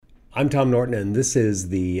I'm Tom Norton, and this is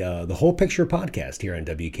the Whole Picture podcast here on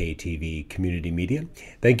WKTV Community Media.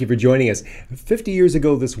 Thank you for joining us. 50 years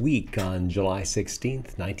ago this week, on July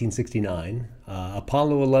 16th, 1969,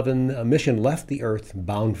 Apollo 11 mission left the Earth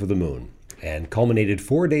bound for the moon and culminated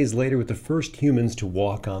 4 days later with the first humans to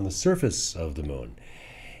walk on the surface of the moon.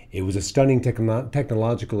 It was a stunning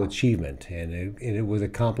technological achievement, and it was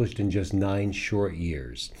accomplished in just 9 short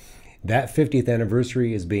years. That 50th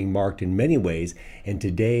anniversary is being marked in many ways, and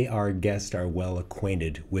today our guests are well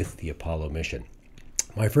acquainted with the Apollo mission.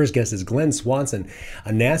 My first guest is Glen Swanson, a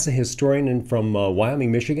NASA historian and from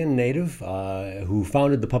Wyoming, Michigan native, who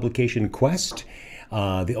founded the publication Quest,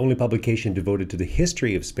 the only publication devoted to the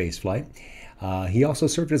history of spaceflight. He also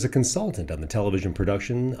served as a consultant on the television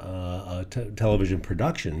productions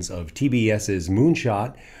of TBS's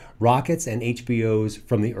Moonshot, Rockets, and HBO's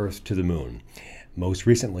From the Earth to the Moon. Most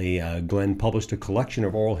recently, Glen published a collection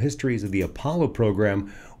of oral histories of the Apollo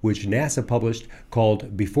program, which NASA published,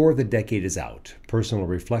 called Before the Decade is Out, Personal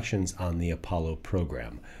Reflections on the Apollo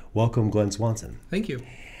Program. Welcome, Glen Swanson. Thank you.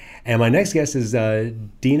 And my next guest is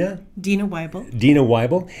Deana. Deana Weibel. Deana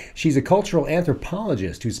Weibel. She's a cultural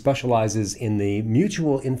anthropologist who specializes in the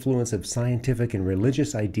mutual influence of scientific and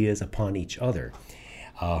religious ideas upon each other.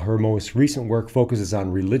 Her most recent work focuses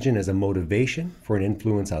on religion as a motivation for an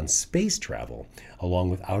influence on space travel,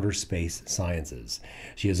 along with outer space sciences.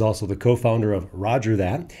 She is also the co-founder of Roger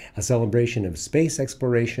That, a celebration of space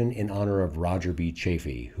exploration in honor of Roger B.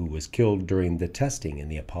 Chaffee, who was killed during the testing in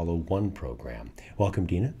the Apollo 1 program. Welcome,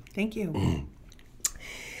 Deana. Thank you.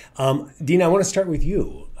 Deana, I want to start with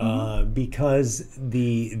you because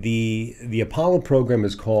the Apollo program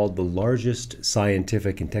is called the largest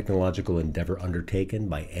scientific and technological endeavor undertaken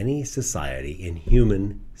by any society in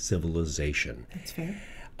human civilization. That's fair.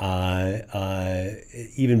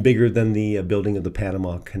 Even bigger than the building of the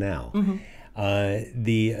Panama Canal.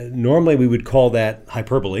 Mm-hmm. Normally we would call that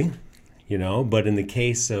hyperbole, but in the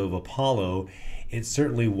case of Apollo, it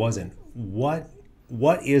certainly wasn't.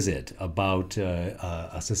 What is it about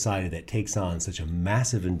a society that takes on such a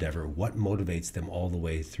massive endeavor? What motivates them all the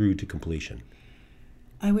way through to completion?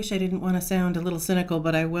 I wish I didn't want to sound a little cynical,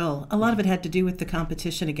 but I will. A lot of it had to do with the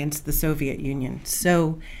competition against the Soviet Union.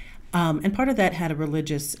 So, and part of that had a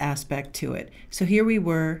religious aspect to it. So here we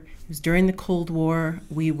were, it was during the Cold War.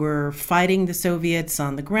 We were fighting the Soviets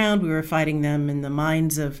on the ground. We were fighting them in the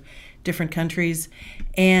minds of different countries.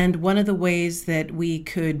 And one of the ways that we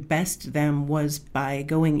could best them was by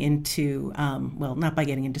going into, not by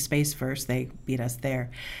getting into space first, they beat us there,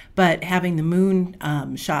 but having the moon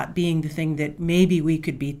shot being the thing that maybe we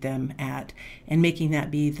could beat them at and making that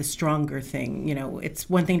be the stronger thing. It's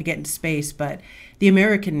one thing to get into space, but the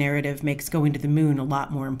American narrative makes going to the moon a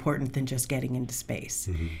lot more important than just getting into space.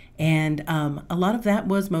 Mm-hmm. And a lot of that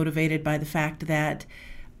was motivated by the fact that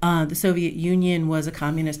the Soviet Union was a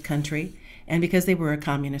communist country, and because they were a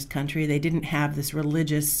communist country, they didn't have this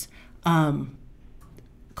religious,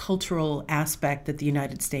 cultural aspect that the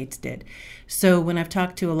United States did. So when I've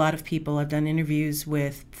talked to a lot of people, I've done interviews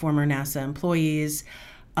with former NASA employees,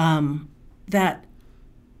 that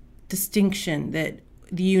distinction that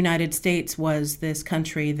the United States was this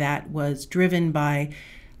country that was driven by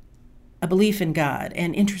a belief in God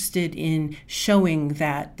and interested in showing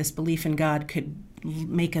that this belief in God could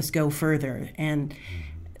make us go further. And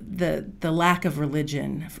the lack of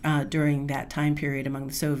religion during that time period among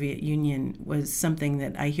the Soviet Union was something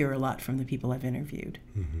that I hear a lot from the people I've interviewed.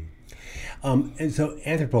 Mm-hmm. And so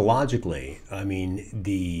anthropologically, I mean,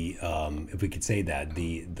 if we could say that,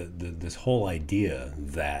 this whole idea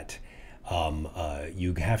that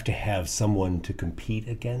you have to have someone to compete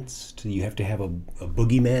against. You have to have a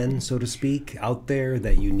boogeyman, so to speak, out there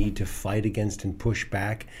that you need to fight against and push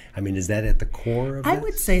back. I mean, is that at the core of it? I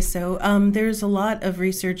would say so. There's a lot of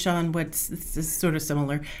research on what's sort of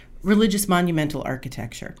similar, religious monumental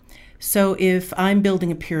architecture. So if I'm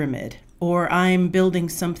building a pyramid or I'm building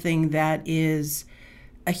something that is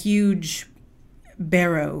a huge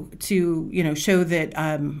barrow to show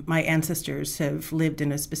that my ancestors have lived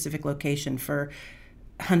in a specific location for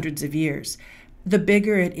hundreds of years. The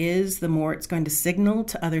bigger it is, the more it's going to signal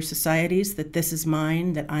to other societies that this is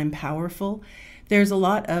mine, that I'm powerful. There's a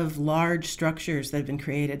lot of large structures that have been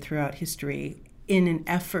created throughout history in an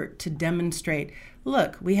effort to demonstrate,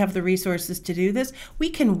 look, we have the resources to do this.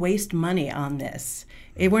 We can waste money on this.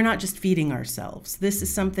 We're not just feeding ourselves. This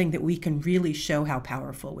is something that we can really show how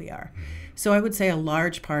powerful we are. So I would say a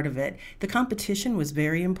large part of it, the competition was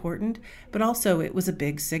very important, but also it was a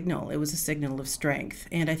big signal. It was a signal of strength.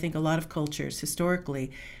 And I think a lot of cultures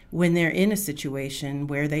historically, when they're in a situation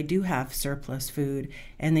where they do have surplus food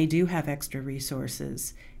and they do have extra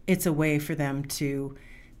resources, it's a way for them to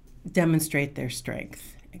demonstrate their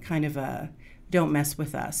strength. Kind of a don't mess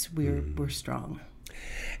with us. We're strong.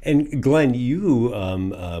 And Glen, you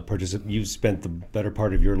you spent the better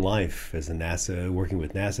part of your life as working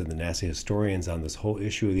with NASA, the NASA historians on this whole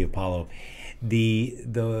issue of the Apollo.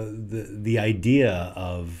 The idea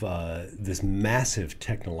of this massive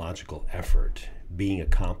technological effort being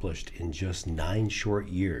accomplished in just 9 short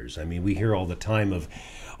years. I mean, we hear all the time of,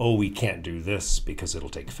 oh, we can't do this because it'll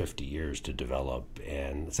take 50 years to develop.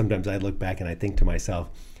 And sometimes I look back and I think to myself,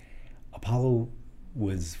 Apollo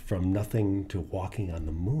was from nothing to walking on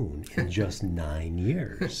the moon in just 9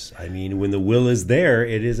 years. I mean, when the will is there,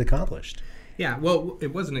 it is accomplished. Yeah, well,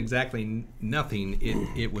 it wasn't exactly nothing.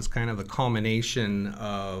 It was kind of the culmination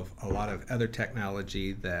of a lot of other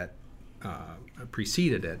technology that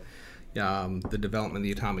preceded it. The development of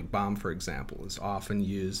the atomic bomb, for example, is often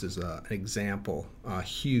used as an example, a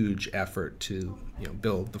huge effort to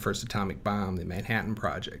build the first atomic bomb, the Manhattan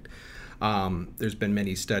Project. There's been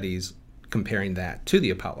many studies comparing that to the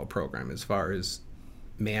Apollo program as far as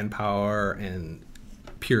manpower and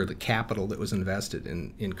the capital that was invested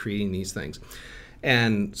in creating these things.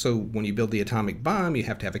 And so when you build the atomic bomb, you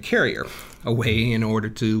have to have a carrier, a way in order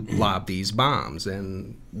to lob these bombs.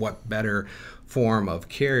 And what better form of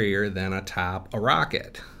carrier than atop a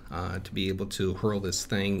rocket to be able to hurl this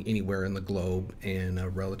thing anywhere in the globe in a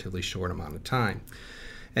relatively short amount of time.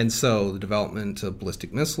 And so the development of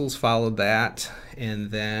ballistic missiles followed that,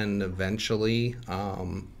 and then eventually,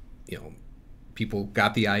 people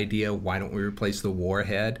got the idea, why don't we replace the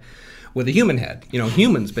warhead with a human head?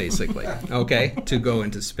 Humans basically, okay, to go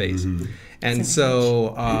into space. Mm-hmm. And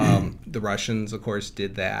so the Russians, of course,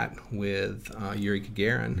 did that with Yuri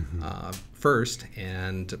Gagarin first,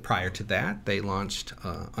 and prior to that, they launched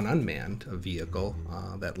an unmanned vehicle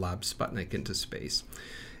that lobbed Sputnik into space.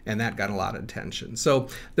 And that got a lot of attention. So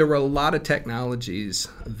there were a lot of technologies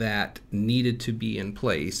that needed to be in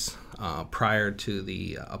place prior to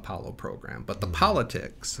the Apollo program. But the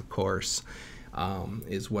politics, of course,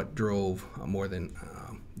 is what drove more than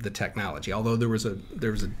the technology. Although there was a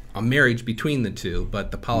marriage between the two, but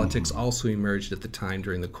the politics also emerged at the time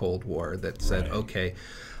during the Cold War that said, okay,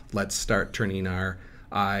 let's start turning our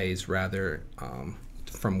eyes rather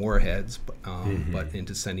from warheads, but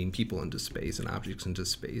into sending people into space and objects into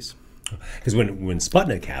space. Because when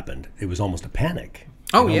Sputnik happened, it was almost a panic.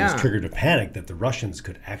 Oh, it yeah. almost triggered a panic that the Russians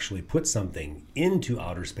could actually put something into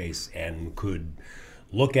outer space and could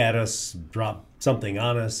look at us, drop something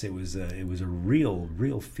on us. It was a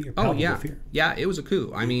real fear. Oh, yeah. Fear. Yeah, it was a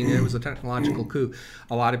coup. I mean, it was a technological coup.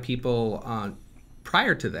 A lot of people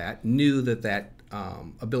prior to that knew that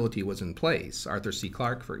ability was in place. Arthur C.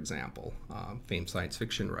 Clarke, for example, famed science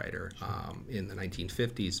fiction writer in the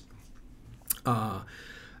 1950s,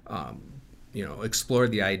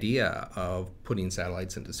 explored the idea of putting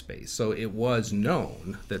satellites into space. So it was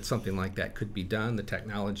known that something like that could be done. The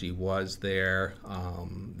technology was there.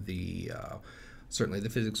 Certainly the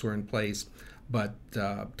physics were in place. But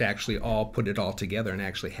to actually put it all together and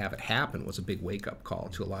actually have it happen was a big wake-up call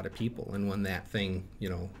to a lot of people. And when that thing,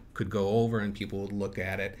 could go over and people would look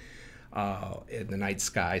at it in the night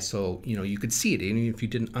sky, so you could see it, even if you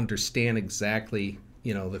didn't understand exactly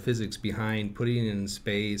the physics behind putting it in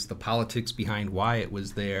space, the politics behind why it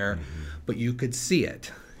was there, but you could see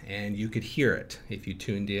it and you could hear it. If you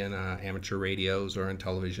tuned in amateur radios or on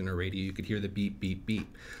television or radio, you could hear the beep, beep,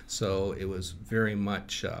 beep. So it was very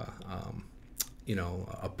much a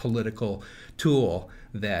political tool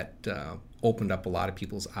that opened up a lot of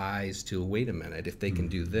people's eyes to, wait a minute, if they can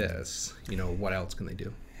do this, what else can they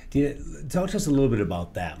do? Deana, talk to us a little bit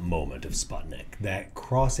about that moment of Sputnik, that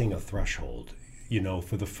crossing a threshold.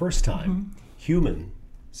 For the first time, human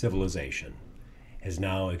civilization is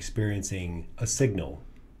now experiencing a signal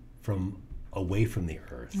from away from the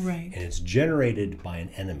Earth. Right. And it's generated by an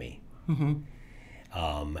enemy.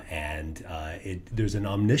 There's an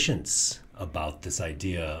omniscience about this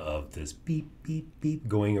idea of this beep, beep, beep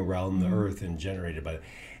going around the Earth and generated by.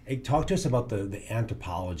 Talk to us about the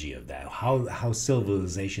anthropology of that, how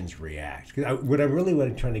civilizations react. What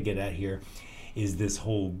I'm trying to get at here is this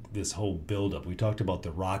whole buildup. We talked about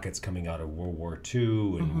the rockets coming out of World War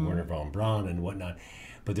II and Wernher von Braun and whatnot,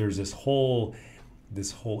 but there's this whole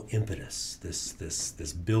impetus,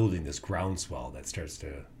 this building, this groundswell that starts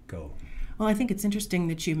to go. Well, I think it's interesting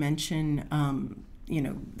that you mention,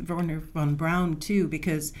 Wernher von Braun too,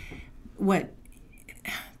 because what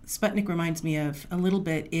Sputnik reminds me of a little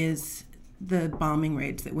bit is the bombing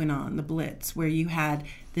raids that went on, the Blitz, where you had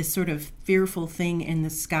this sort of fearful thing in the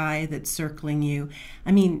sky that's circling you.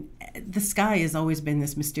 I mean, the sky has always been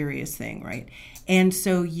this mysterious thing, right? And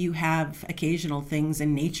so you have occasional things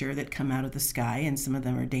in nature that come out of the sky, and some of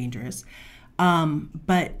them are dangerous.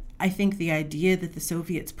 But I think the idea that the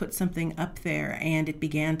Soviets put something up there and it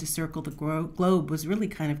began to circle the globe was really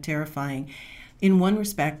kind of terrifying in one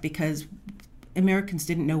respect, because Americans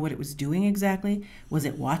didn't know what it was doing exactly. Was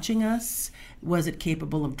it watching us? Was it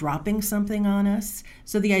capable of dropping something on us?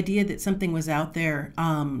 So the idea that something was out there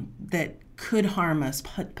that could harm us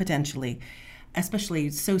potentially, especially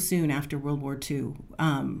so soon after World War II,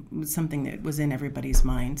 was something that was in everybody's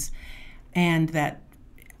minds. And that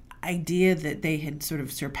idea that they had sort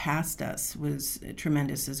of surpassed us was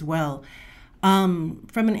tremendous as well. From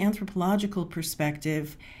an anthropological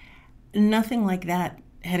perspective, nothing like that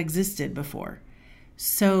had existed before.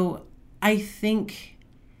 So I think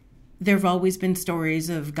there have always been stories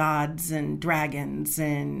of gods and dragons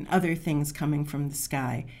and other things coming from the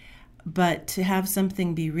sky. But to have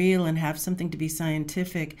something be real and have something to be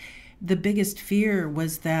scientific, the biggest fear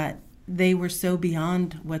was that they were so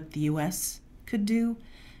beyond what the U.S. could do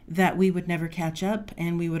that we would never catch up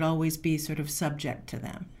and we would always be sort of subject to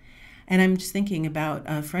them. And I'm just thinking about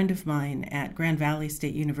a friend of mine at Grand Valley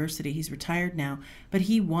State University. He's retired now, but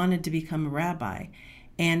he wanted to become a rabbi.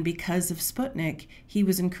 And because of Sputnik, he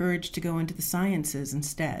was encouraged to go into the sciences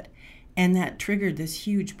instead. And that triggered this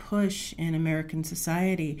huge push in American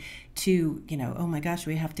society to, oh my gosh,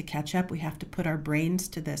 we have to catch up. We have to put our brains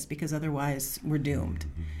to this because otherwise we're doomed.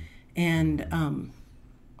 And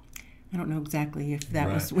I don't know exactly if that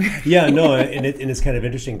was where. Yeah, no, and it's kind of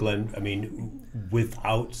interesting, Glenn. I mean,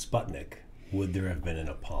 without Sputnik, would there have been an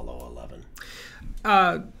Apollo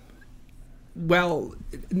 11? Well,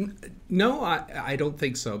 no, I don't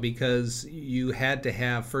think so, because you had to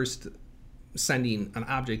have first sending an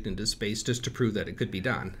object into space just to prove that it could be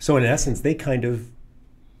done. So in essence, they kind of,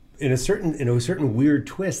 in a certain weird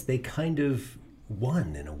twist, they kind of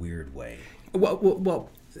won in a weird way. Well,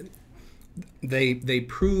 they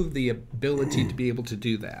proved the ability to be able to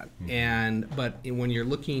do that, but when you're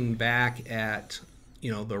looking back at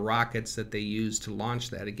the rockets that they used to launch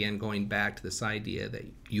that, again going back to this idea that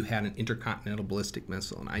you had an intercontinental ballistic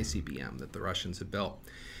missile, an ICBM, that the Russians had built,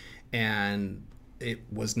 and it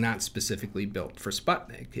was not specifically built for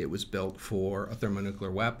Sputnik. It was built for a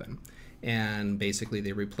thermonuclear weapon, and basically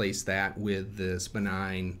they replaced that with this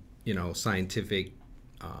benign, scientific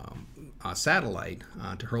satellite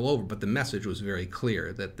to hurl over. But the message was very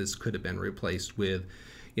clear that this could have been replaced with,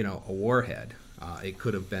 a warhead. It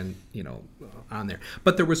could have been, on there.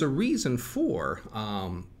 But there was a reason for,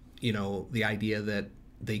 the idea that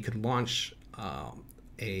they could launch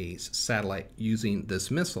a satellite using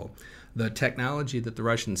this missile. The technology that the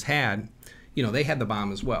Russians had, they had the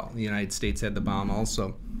bomb as well. The United States had the bomb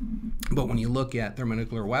also. But when you look at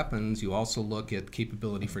thermonuclear weapons, you also look at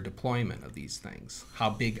capability for deployment of these things. How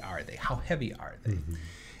big are they? How heavy are they?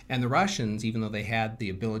 And the Russians, even though they had the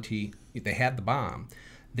ability, they had the bomb,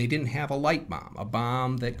 they didn't have a light bomb, a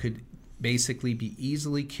bomb that could basically be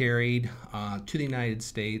easily carried to the United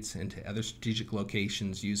States and to other strategic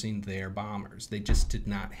locations using their bombers. They just did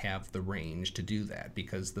not have the range to do that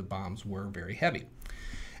because the bombs were very heavy.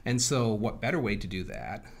 And so what better way to do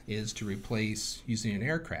that is to replace using an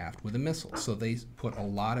aircraft with a missile. So they put a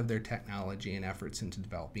lot of their technology and efforts into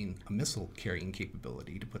developing a missile carrying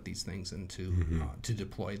capability to put these things into, to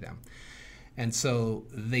deploy them. And so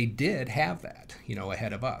they did have that,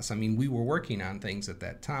 ahead of us. I mean, we were working on things at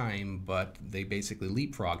that time, but they basically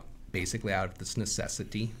leapfrogged out of this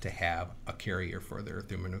necessity to have a carrier for their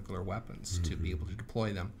thermonuclear weapons to be able to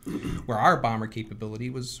deploy them. Where our bomber capability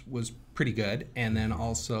was pretty good, and then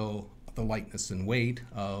also the lightness and weight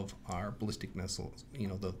of our ballistic missiles,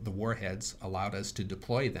 the warheads allowed us to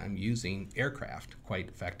deploy them using aircraft quite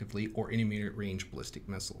effectively, or intermediate range ballistic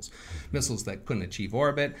missiles. Missiles that couldn't achieve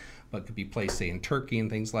orbit, but could be placed, say, in Turkey and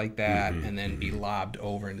things like that, and then be lobbed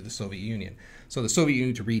over into the Soviet Union. So the Soviet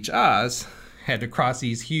Union, to reach us, had to cross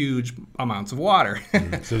these huge amounts of water.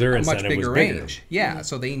 So their incentive much bigger was bigger. range. Yeah,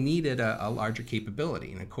 so they needed a larger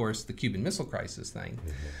capability. And of course, the Cuban Missile Crisis thing,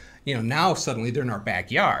 now suddenly they're in our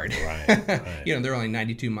backyard. Right. They're only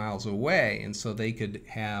 92 miles away, and so they could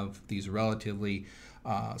have these relatively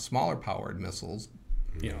smaller powered missiles,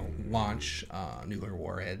 launch nuclear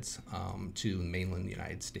warheads to mainland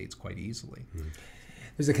United States quite easily.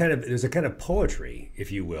 There's a kind of poetry,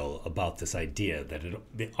 if you will, about this idea that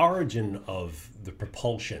the origin of the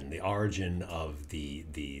propulsion, the origin of the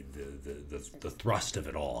thrust of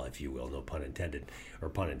it all, if you will, no pun intended,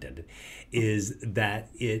 is that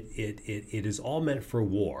it is all meant for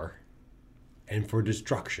war, and for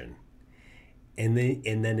destruction. And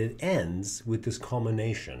then it ends with this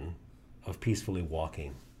culmination of peacefully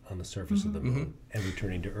walking on the surface of the moon and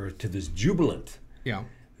returning to Earth to this jubilant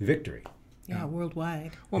victory. Yeah,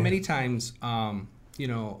 worldwide. Well, many times, a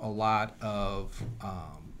lot of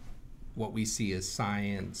what we see as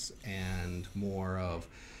science and more of,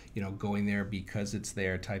 going there because it's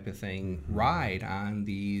there type of thing, ride on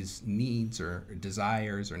these needs or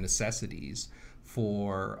desires or necessities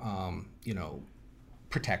for,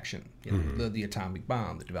 protection. The atomic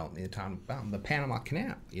bomb, the development of the atomic bomb, the Panama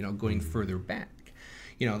Canal, going further back.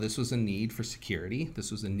 This was a need for security.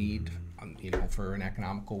 This was a need, for an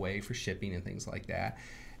economical way for shipping and things like that.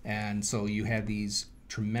 And so you had these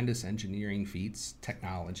tremendous engineering feats,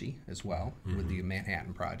 technology as well, with the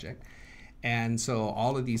Manhattan Project. And so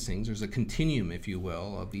all of these things, there's a continuum, if you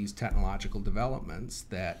will, of these technological developments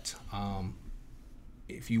that,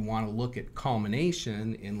 if you want to look at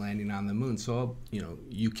culmination in landing on the moon, so,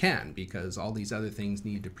 you can, because all these other things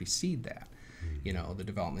need to precede that. The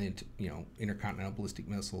development, intercontinental ballistic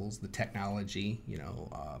missiles, the technology,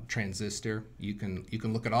 transistor. You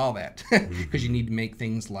can look at all that because you need to make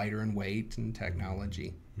things lighter in weight and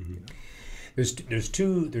technology. There's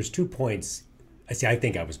two points. I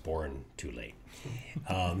think I was born too late.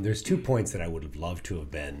 There's 2 points that I would have loved to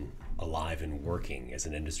have been alive and working as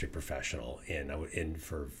an industry professional. And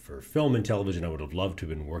for film and television, I would have loved to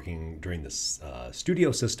have been working during this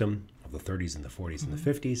studio system of the 30s and the 40s and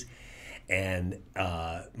the 50s. And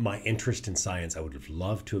my interest in science, I would have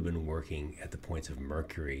loved to have been working at the points of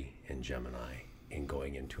Mercury and Gemini and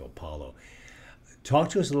going into Apollo. Talk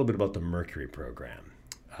to us a little bit about the Mercury program.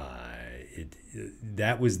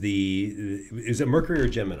 Is it Mercury or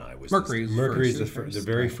Gemini? Mercury is the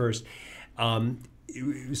very first.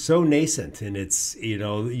 It was so nascent, and it's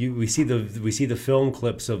we see the film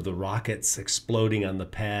clips of the rockets exploding on the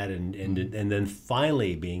pad, and then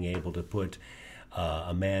finally being able to put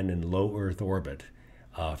a man in low Earth orbit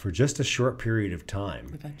for just a short period of time.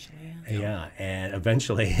 Eventually, and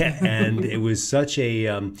eventually, and it was such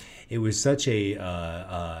a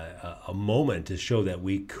moment to show that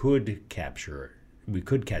we could catch up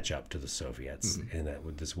to the Soviets, and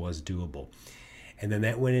that this was doable. And then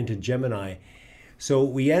that went into Gemini. So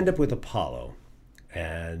we end up with Apollo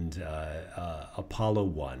and Apollo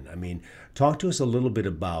 1. I mean, talk to us a little bit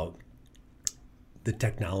about the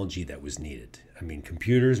technology that was needed. I mean,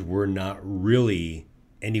 computers were not really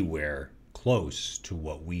anywhere close to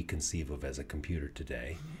what we conceive of as a computer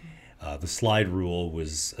today. The slide rule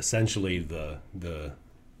was essentially the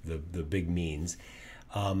big means.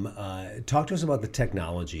 Talk to us about the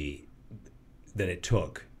technology that it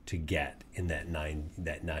took to get in that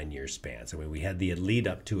 9-year span. So we had the lead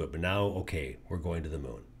up to it, but now, okay, we're going to the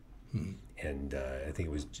moon. And I think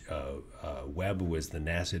it was Webb was the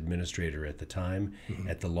NASA administrator at the time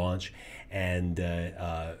at the launch. And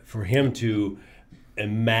for him to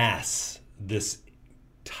amass this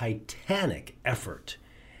titanic effort,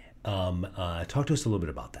 talk to us a little bit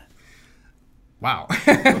about that. Wow.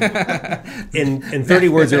 in 30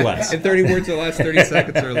 words or less. In 30 words or less, 30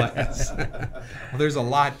 seconds or less. Well, there's a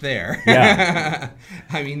lot there. Yeah.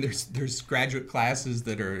 I mean, there's graduate classes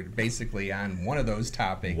that are basically on one of those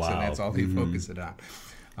topics, wow. And that's all they focus it on.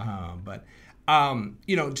 But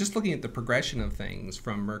just looking at the progression of things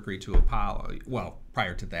from Mercury to Apollo, well,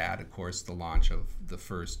 prior to that, of course, the launch of the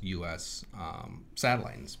first U.S.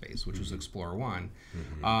 Satellite in space, which was Explorer 1,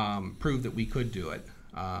 proved that we could do it.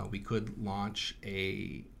 We could launch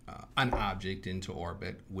an object into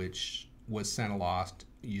orbit, which was sent aloft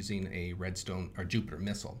using a Redstone or Jupiter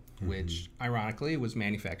missile, which ironically was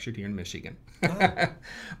manufactured here in Michigan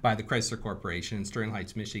by the Chrysler Corporation in Sterling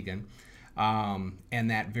Heights, Michigan.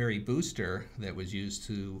 And that very booster that was used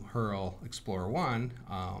to hurl Explorer 1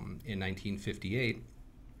 in 1958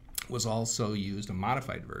 was also used, a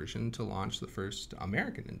modified version, to launch the first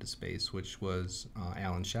American into space, which was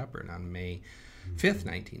Alan Shepard on May 5th,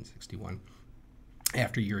 1961,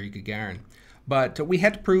 after Yuri Gagarin. But we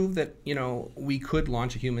had to prove that, we could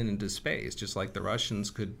launch a human into space, just like the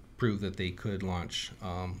Russians could prove that they could launch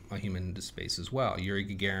a human into space as well. Yuri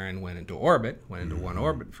Gagarin went into one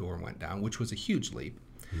orbit before it went down, which was a huge leap.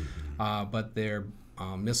 But their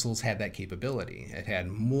missiles had that capability. It had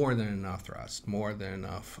more than enough thrust, more than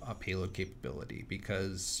enough payload capability,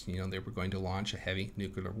 because they were going to launch a heavy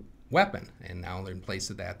nuclear weapon, and now in place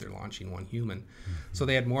of that, they're launching one human. So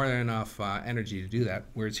they had more than enough energy to do that.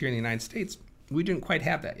 Whereas here in the United States, we didn't quite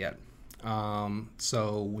have that yet.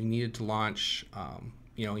 So we needed to launch, a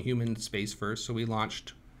human into space first. So we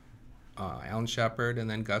launched Alan Shepard and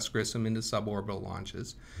then Gus Grissom into suborbital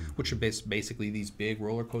launches, which are basically these big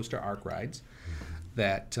roller coaster arc rides.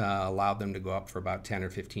 that allowed them to go up for about 10 or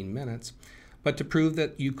 15 minutes, but to prove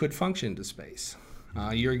that you could function into space.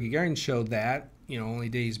 Yuri Gagarin showed that, only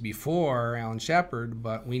days before Alan Shepard,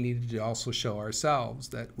 but we needed to also show ourselves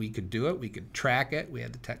that we could do it, we could track it, we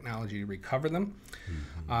had the technology to recover them.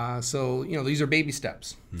 So, these are baby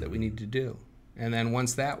steps that we need to do. And then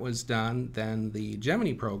once that was done, then the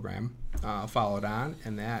Gemini program followed on,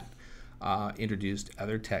 and that introduced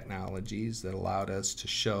other technologies that allowed us to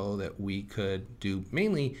show that we could do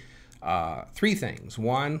mainly three things.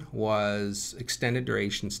 One was extended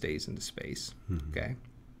duration stays into space, okay,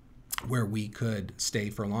 where we could stay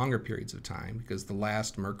for longer periods of time, because the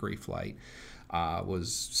last Mercury flight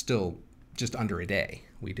was still just under a day.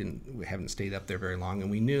 We haven't stayed up there very long, and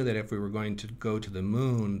we knew that if we were going to go to the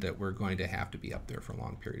moon, that we're going to have to be up there for a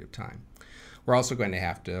long period of time. We're also going to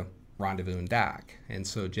have to rendezvous and dock, and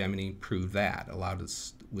so Gemini proved that, allowed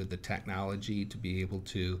us with the technology to be able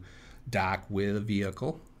to dock with a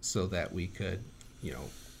vehicle so that we could,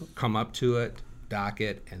 come up to it, dock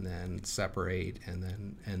it, and then separate, and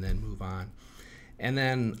then move on. And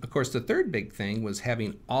then, of course, the third big thing was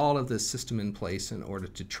having all of this system in place in order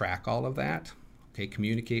to track all of that, okay,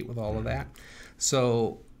 communicate with all of that.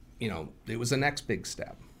 So, it was the next big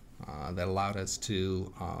step that allowed us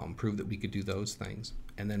to prove that we could do those things.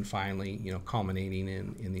 And then finally, culminating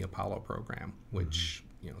in the Apollo program, which,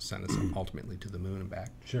 sent us ultimately to the moon and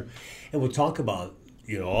back. Sure. And we'll talk about,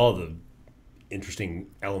 all the interesting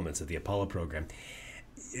elements of the Apollo program.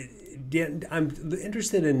 Dan, I'm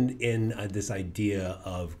interested in this idea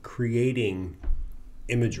of creating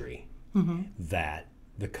imagery that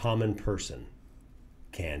the common person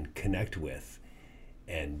can connect with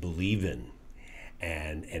and believe in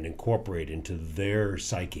and incorporate into their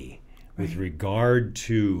psyche with regard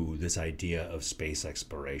to this idea of space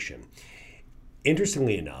exploration.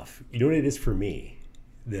 Interestingly enough, you know what it is for me?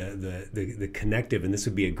 The connective, and this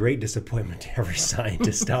would be a great disappointment to every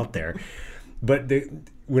scientist out there, but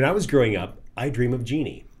when I was growing up, I dream of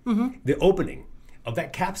Genie. The opening of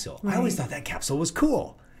that capsule. Right. I always thought that capsule was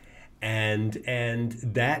cool. And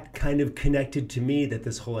that kind of connected to me that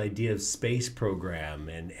this whole idea of space program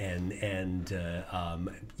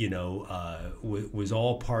was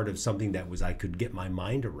all part of something that I could get my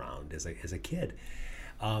mind around as a kid.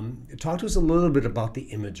 Talk to us a little bit about the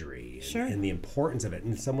imagery and the importance of it,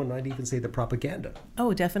 and someone might even say the propaganda.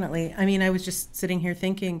 Oh, definitely. I mean, I was just sitting here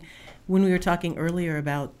thinking when we were talking earlier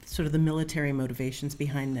about sort of the military motivations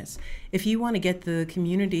behind this. If you want to get the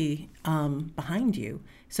community behind you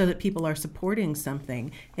so that people are supporting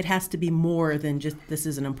something, it has to be more than just this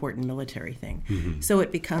is an important military thing. So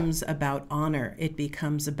it becomes about honor. It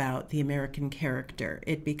becomes about the American character.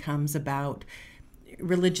 It becomes about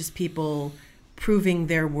religious people proving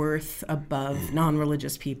their worth above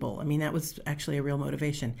non-religious people. I mean, that was actually a real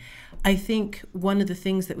motivation. I think one of the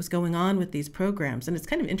things that was going on with these programs, and it's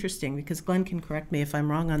kind of interesting because Glen can correct me if I'm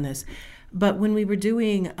wrong on this, but when we were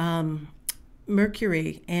doing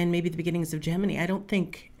Mercury and maybe the beginnings of Gemini, I don't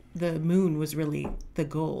think the moon was really the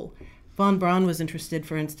goal. Von Braun was interested,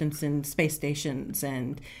 for instance, in space stations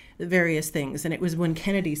and various things, and it was when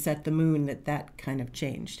Kennedy set the moon that kind of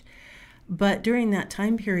changed. But during that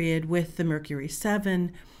time period with the Mercury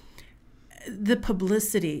 7, the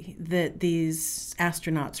publicity that these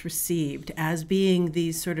astronauts received as being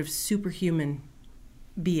these sort of superhuman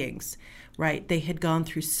beings, right? They had gone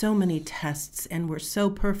through so many tests and were so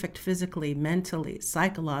perfect physically, mentally,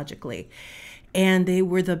 psychologically. And they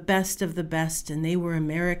were the best of the best, and they were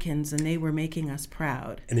Americans, and they were making us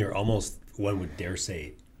proud. And they were almost, one would dare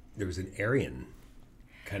say, there was an Aryan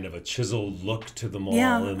kind of a chiseled look to them all,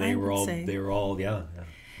 and they were all,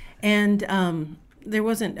 And there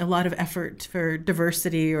wasn't a lot of effort for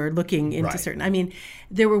diversity or looking into certain. I mean,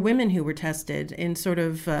 there were women who were tested in sort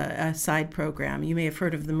of a side program. You may have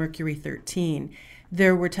heard of the Mercury 13.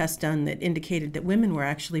 There were tests done that indicated that women were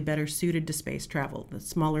actually better suited to space travel. The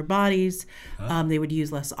smaller bodies, they would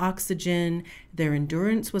use less oxygen. Their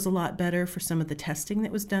endurance was a lot better for some of the testing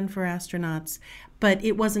that was done for astronauts. But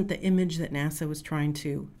it wasn't the image that NASA was trying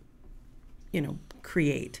to,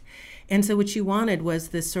 create. And so what you wanted was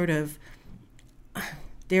this sort of,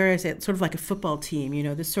 dare I say it, sort of like a football team,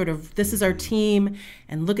 this is our team,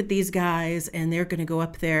 and look at these guys, and they're going to go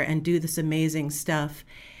up there and do this amazing stuff.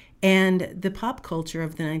 And the pop culture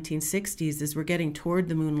of the 1960s, as we're getting toward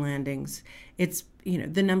the moon landings, it's,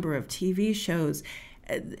 the number of TV shows.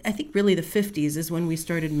 I think really the 50s is when we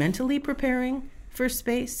started mentally preparing for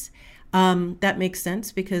space. That makes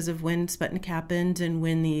sense because of when Sputnik happened and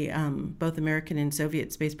when the both American and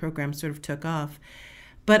Soviet space programs sort of took off.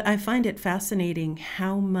 But I find it fascinating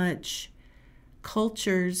how much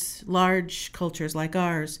cultures, large cultures like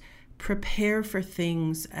ours, prepare for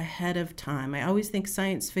things ahead of time. I always think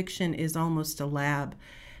science fiction is almost a lab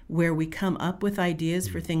where we come up with ideas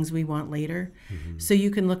for things we want later. So you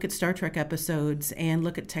can look at Star Trek episodes and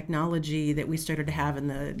look at technology that we started to have in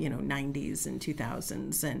the 90s and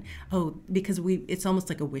 2000s, and because it's almost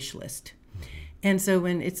like a wish list. And so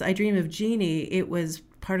when it's I Dream of Jeannie, it was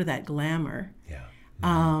part of that glamour.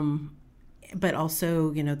 But also,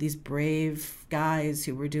 these brave guys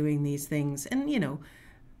who were doing these things, and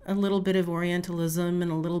a little bit of Orientalism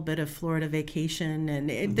and a little bit of Florida Vacation,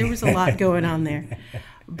 and there was a lot going on there.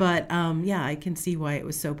 But I can see why it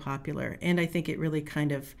was so popular, and I think it really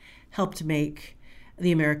kind of helped make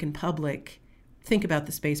the American public think about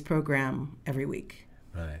the space program every week.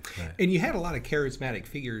 Right. And you had a lot of charismatic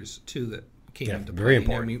figures too that came into play. Very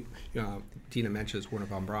important. Deana mentions Werner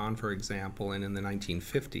von Braun, for example, and in the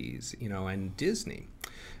 1950s, and Disney.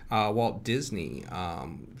 Walt Disney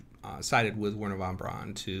sided with Werner von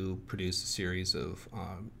Braun to produce a series of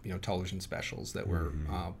television specials that were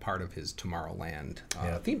part of his Tomorrowland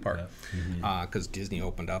theme park, because Disney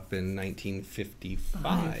opened up in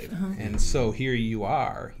 1955, and so here you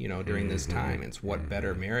are, during this time. It's what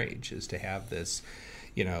better marriage is to have this,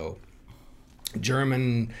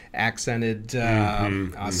 German accented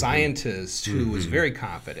scientist who was very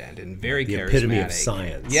confident and very charismatic. Epitome of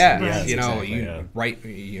science. Yes,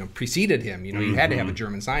 preceded him. You had to have a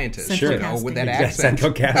German scientist, with that accent.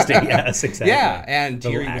 Central casting, yes, exactly. Yeah, and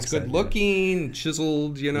here he was accent, good looking,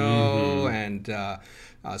 chiseled, and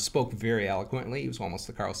spoke very eloquently. He was almost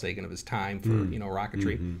the Carl Sagan of his time for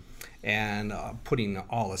rocketry. And putting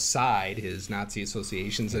all aside his Nazi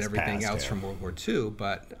associations and everything else from World War II,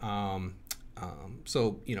 but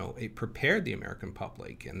so it prepared the American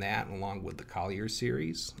public, and that, along with the Collier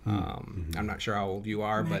series. I'm not sure how old you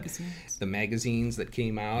are, but the magazines that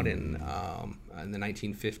came out in the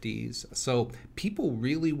 1950s. So people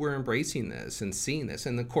really were embracing this and seeing this,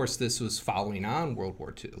 and of course this was following on World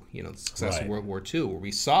War II. The success of World War II, where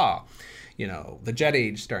we saw the jet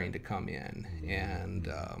age starting to come in, and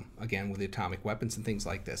again with the atomic weapons and things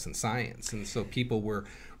like this, and science, and so people were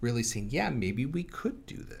really saying, maybe we could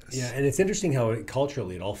do this. Yeah, and it's interesting how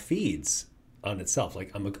culturally it all feeds on itself. Like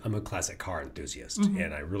I'm a classic car enthusiast,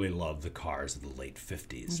 and I really love the cars of the late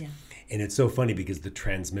 50s. Yeah. And it's so funny because the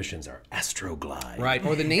transmissions are Astroglide. Right,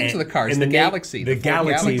 or the names of the cars, the Galaxy. The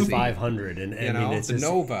Galaxy 500. And it's the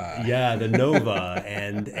Nova. Yeah, the Nova,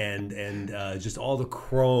 and just all the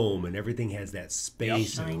chrome, and everything has that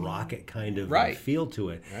space and rocket kind of feel to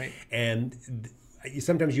it. Right. And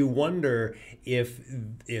sometimes you wonder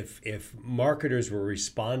if marketers were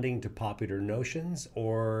responding to popular notions,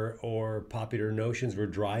 or popular notions were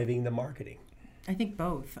driving the marketing. I think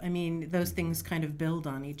both. I mean, those things kind of build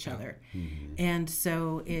on each other. And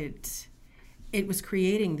so it was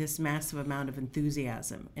creating this massive amount of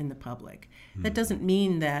enthusiasm in the public. That doesn't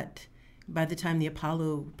mean that by the time the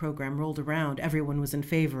Apollo program rolled around, everyone was in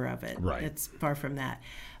favor of it. Right. It's far from that.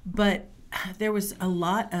 But there was a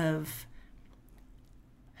lot of,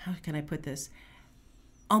 how can I put this?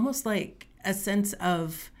 Almost like a sense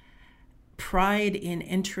of pride in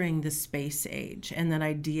entering the space age, and that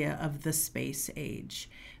idea of the space age,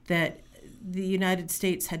 that the United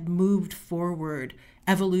States had moved forward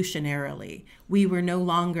evolutionarily. We were no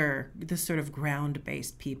longer the sort of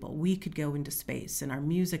ground-based people. We could go into space, and our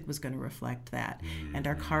music was going to reflect that, and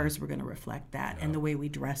our cars were going to reflect that, and the way we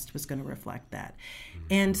dressed was going to reflect that.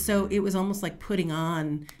 And so it was almost like putting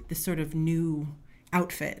on this sort of new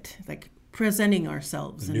outfit, like presenting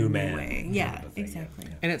ourselves in a new way. Yeah, exactly.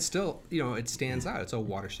 And it's still, it stands out. It's a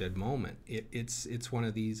watershed moment. It's one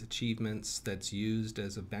of these achievements that's used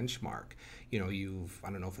as a benchmark. I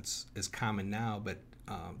don't know if it's as common now, but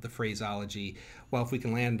the phraseology, well, if we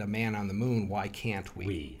can land a man on the moon, why can't we?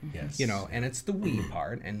 We, yes. And it's the we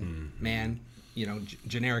part, and man,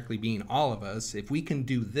 generically being all of us, if we can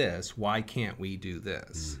do this, why can't we do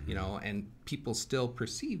this? And people still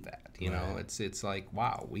perceive that. It's like,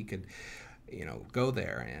 wow, we could, go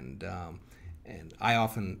there, and I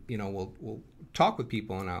often, will talk with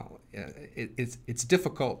people, and it's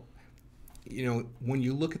difficult. When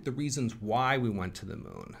you look at the reasons why we went to the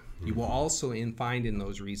moon, you will also find in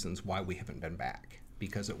those reasons why we haven't been back,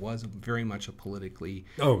 because it was very much a politically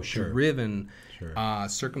driven,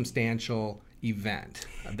 circumstantial event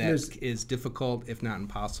that is difficult, if not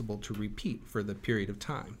impossible, to repeat for the period of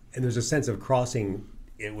time. And there's a sense of crossing.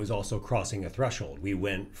 It was also crossing a threshold. We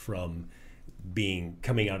went from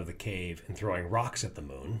coming out of the cave and throwing rocks at the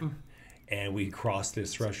moon, and we crossed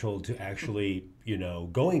this threshold to actually,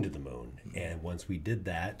 going to the moon. And once we did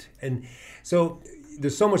that, and so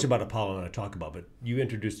there's so much about Apollo I want to talk about, but you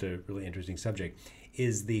introduced a really interesting subject,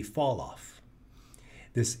 is the fall off.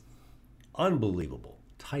 This unbelievable,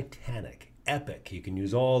 titanic, epic. You can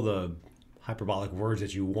use all the hyperbolic words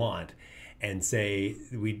that you want and say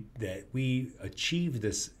that we achieved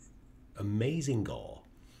this amazing goal.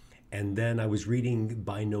 And then I was reading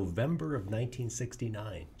by November of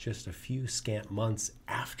 1969, just a few scant months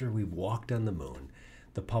after we walked on the moon,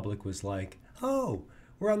 the public was like, oh,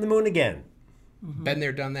 we're on the moon again. Mm-hmm. Been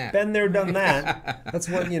there, done that. Been there, done that. That's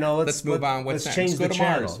what, let's move on. Let's change the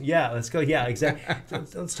channel. Mars. Yeah, let's go. Yeah, exactly.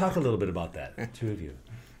 Let's talk a little bit about that, two of you.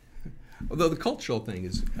 Although the cultural thing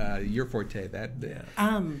is your forte,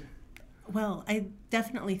 Well, I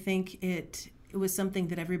definitely think it was something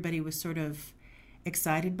that everybody was sort of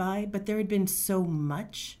excited by, but there had been so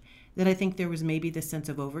much that I think there was maybe this sense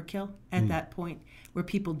of overkill at that point where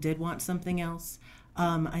people did want something else.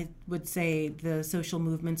 I would say the social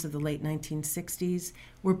movements of the late 1960s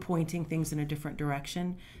were pointing things in a different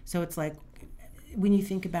direction. So it's like when you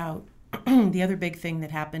think about the other big thing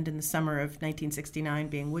that happened in the summer of 1969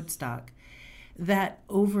 being Woodstock, that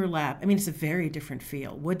overlap, I mean, it's a very different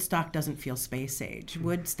feel. Woodstock doesn't feel space age.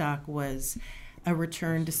 Woodstock was a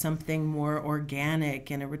return to something more organic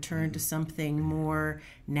and a return to something more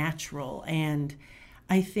natural. And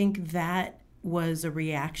I think that was a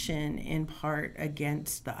reaction in part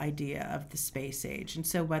against the idea of the space age. And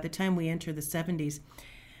so by the time we enter the 70s,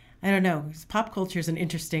 I don't know, pop culture is an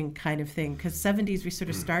interesting kind of thing because 70s we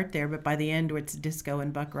sort of start there, but by the end it's disco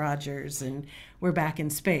and Buck Rogers and we're back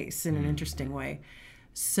in space in an interesting way.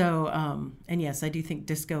 So, and yes, I do think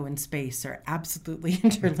disco and space are absolutely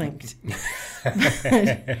interlinked.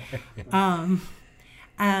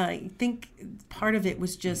 I think part of it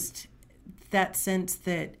was just that sense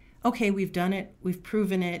that, okay, we've done it, we've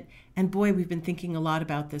proven it, and boy, we've been thinking a lot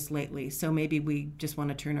about this lately, so maybe we just want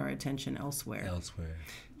to turn our attention elsewhere.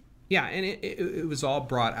 Yeah, and it was all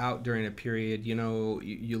brought out during a period,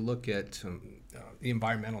 you look at the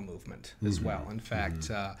environmental movement as well. In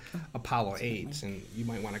fact, Apollo 8, and you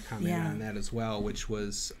might want to comment on that as well, which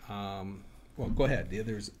was, well, go ahead.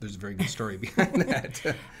 There's a very good story behind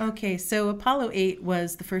that. Okay, so Apollo 8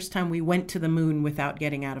 was the first time we went to the moon without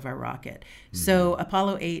getting out of our rocket. So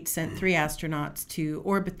Apollo 8 sent 3 astronauts to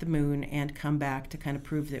orbit the moon and come back to kind of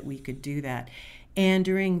prove that we could do that. And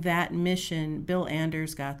during that mission, Bill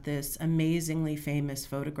Anders got this amazingly famous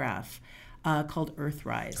photograph called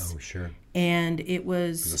Earthrise. Oh, sure. And it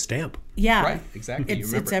was a stamp. Yeah. Right, exactly.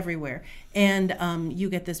 It's everywhere. And you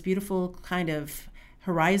get this beautiful kind of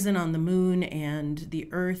horizon on the moon and the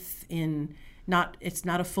Earth in it's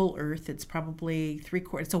not a full Earth. It's probably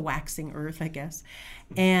 3/4. It's a waxing Earth, I guess.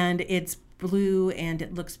 And it's blue and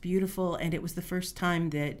it looks beautiful. And it was the first time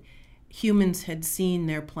that humans had seen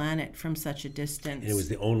their planet from such a distance. And it was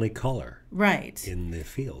the only color in the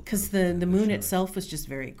field. Because the moon itself was just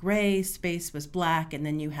very gray, space was black, and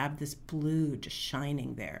then you have this blue just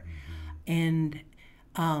shining there. And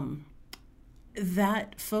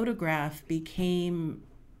that photograph became,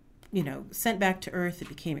 sent back to Earth. It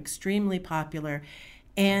became extremely popular.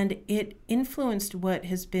 And it influenced what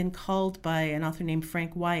has been called by an author named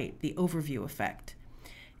Frank White the overview effect.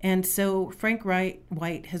 And so Frank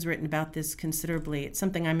White has written about this considerably. It's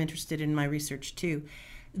something I'm interested in my research too.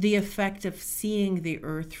 The effect of seeing the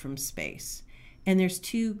Earth from space. And there's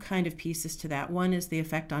 2 kind of pieces to that. One is the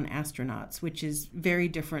effect on astronauts, which is very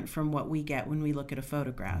different from what we get when we look at a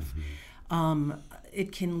photograph.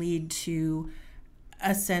 It can lead to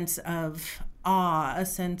a sense of awe, a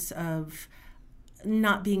sense of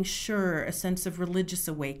not being sure, a sense of religious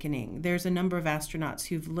awakening. There's a number of astronauts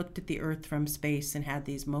who've looked at the Earth from space and had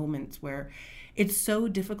these moments where it's so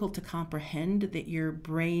difficult to comprehend that your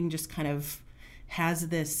brain just kind of has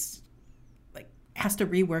this, has to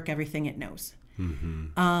rework everything it knows.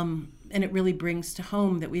 And it really brings to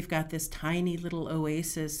home that we've got this tiny little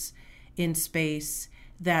oasis in space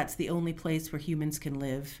that's the only place where humans can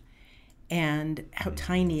live. And how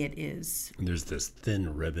tiny it is. And there's this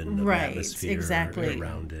thin ribbon of atmosphere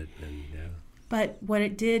around it. But what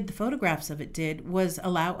it did, the photographs of it did, was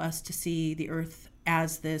allow us to see the Earth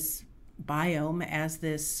as this biome, as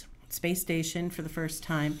this space station for the first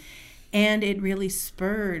time. And it really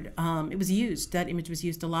spurred, that image was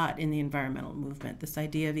used a lot in the environmental movement, this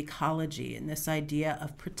idea of ecology and this idea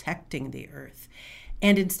of protecting the Earth.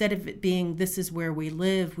 And instead of it being, this is where we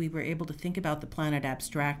live, we were able to think about the planet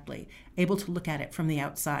abstractly, able to look at it from the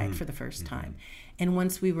outside for the first time. And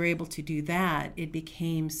once we were able to do that, it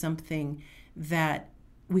became something that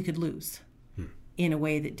we could lose in a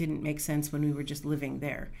way that didn't make sense when we were just living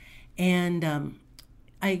there. And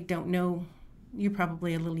I don't know, you're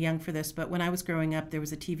probably a little young for this, but when I was growing up, there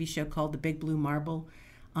was a TV show called The Big Blue Marble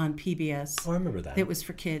on PBS. Oh, I remember that. It was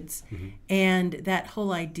for kids. And that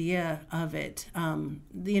whole idea of it,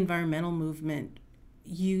 the environmental movement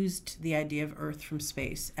used the idea of Earth from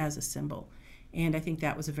space as a symbol. And I think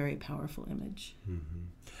that was a very powerful image.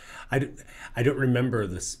 I don't remember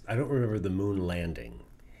this. I don't remember the moon landing.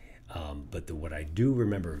 But what I do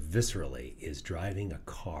remember viscerally is driving a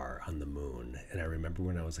car on the moon. And I remember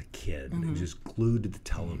when I was a kid, it was just glued to the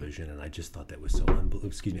television, and I just thought that was so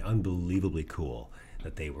unbelievably cool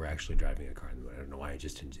that they were actually driving a car on the moon. I don't know why I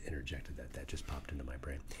just interjected that. That just popped into my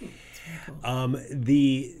brain. It's very cool.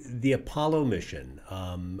 The Apollo mission,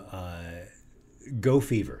 Go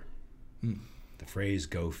Fever. The phrase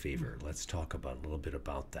 "Go Fever." Let's talk a little bit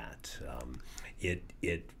about that.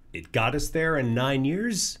 It got us there in 9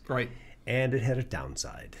 years, Right. and it had a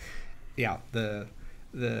downside. Yeah, the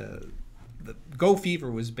Go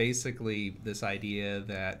Fever was basically this idea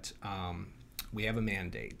that we have a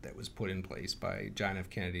mandate that was put in place by John F.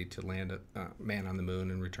 Kennedy to land a man on the moon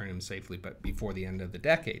and return him safely, but before the end of the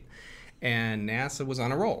decade. And NASA was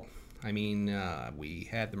on a roll. I mean, we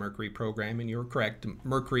had the Mercury program, and you were correct.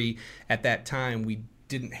 Mercury, at that time, we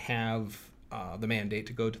didn't have the mandate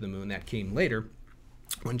to go to the moon. That came later,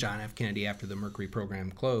 when John F. Kennedy, after the Mercury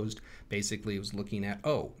program closed, basically was looking at,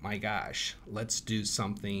 oh my gosh, let's do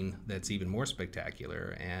something that's even more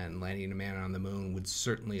spectacular, and landing a man on the moon would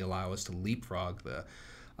certainly allow us to leapfrog the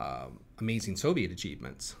amazing Soviet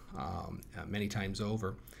achievements many times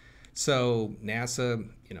over. So NASA,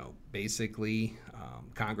 basically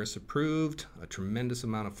Congress approved a tremendous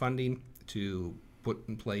amount of funding to put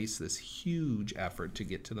in place this huge effort to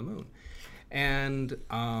get to the moon. And,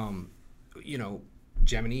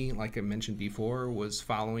 Gemini, like I mentioned before, was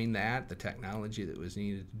following that. The technology that was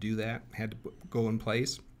needed to do that had to go in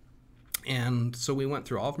place. And so we went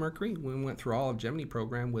through all of Mercury. We went through all of Gemini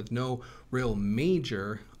program with no real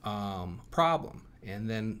major problem. And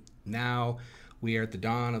then now we are at the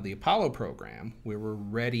dawn of the Apollo program, where we're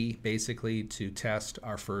ready basically to test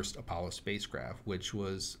our first Apollo spacecraft, which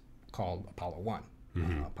was called Apollo 1,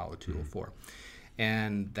 Apollo 204.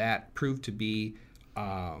 And that proved to be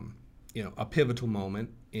a pivotal moment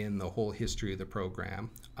in the whole history of the program.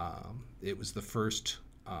 It was the first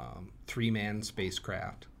three-man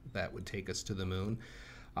spacecraft that would take us to the moon.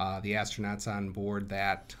 The astronauts on board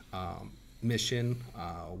that mission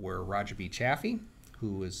were Roger B. Chaffee,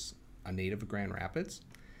 who was a native of Grand Rapids,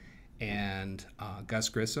 and Gus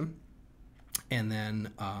Grissom. And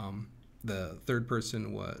then the third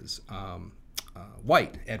person was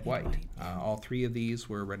Ed White. All three of these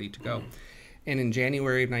were ready to go. And in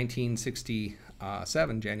January of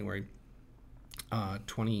 1967, January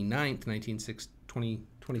 29th,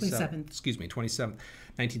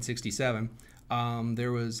 1967,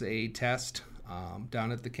 there was a test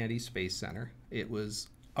down at the Kennedy Space Center. It was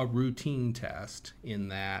a routine test in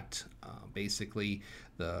that basically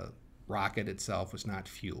the rocket itself was not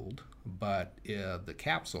fueled, but the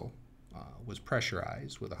capsule was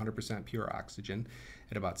pressurized with 100% pure oxygen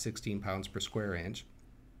at about 16 pounds per square inch.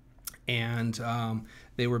 And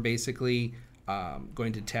they were basically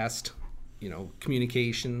going to test,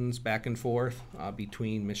 communications back and forth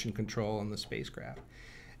between mission control and the spacecraft.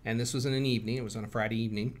 And this was in an evening. It was on a Friday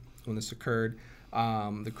evening when this occurred.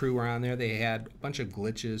 The crew were on there. They had a bunch of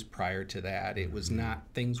glitches prior to that. It was not,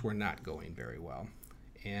 things were not going very well.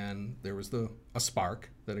 And there was a spark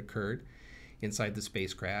that occurred inside the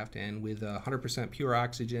spacecraft. And with 100% pure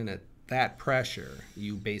oxygen at that pressure,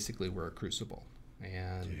 you basically were a crucible.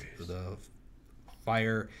 And the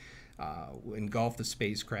fire engulfed the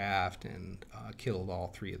spacecraft and killed all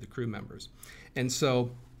three of the crew members. And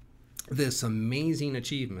so this amazing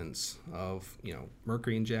achievements of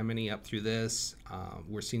Mercury and Gemini up through this,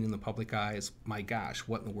 we're seeing in the public eye as, my gosh,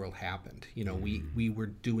 what in the world happened? We were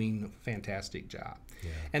doing a fantastic job.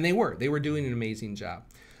 Yeah. And they were doing an amazing job.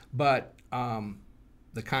 But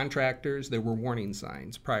the contractors, there were warning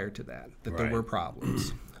signs prior to that there were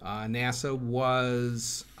problems. NASA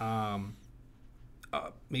was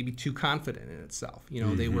maybe too confident in itself.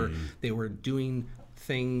 They were doing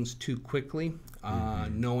things too quickly,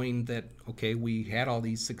 knowing that, okay, we had all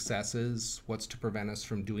these successes, what's to prevent us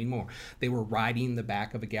from doing more? They were riding the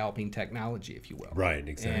back of a galloping technology, if you will. Right,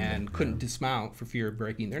 exactly. And couldn't dismount for fear of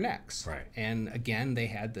breaking their necks. Right. And again, they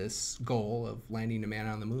had this goal of landing a man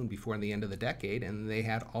on the moon before the end of the decade, and they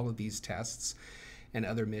had all of these tests and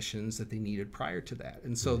other missions that they needed prior to that.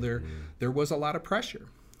 And so there was a lot of pressure.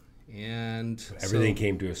 And so everything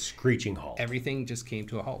came to a screeching halt. Everything just came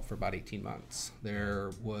to a halt for about 18 months.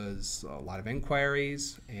 There was a lot of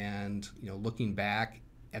inquiries, and looking back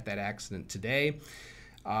at that accident today,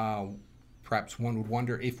 perhaps one would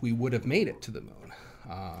wonder if we would have made it to the moon.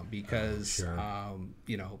 because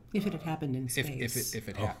you know, if it had happened in space. If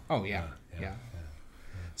it had, yeah.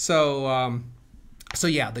 So so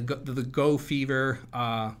yeah, the go fever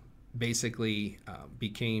basically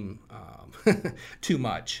became too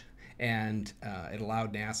much, and it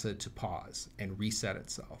allowed NASA to pause and reset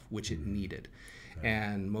itself, which it needed.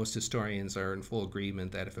 And most historians are in full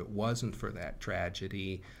agreement that if it wasn't for that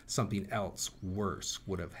tragedy, something else worse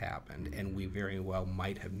would have happened, and we very well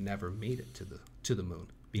might have never made it to the moon.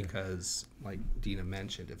 Because, like Deana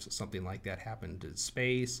mentioned, if something like that happened in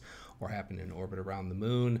space or happened in orbit around the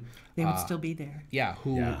moon, they would still be there. Yeah,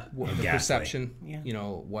 the perception, Yeah. you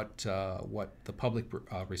know, what the public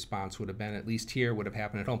response would have been, at least here, would have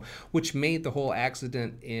happened at home, which made the whole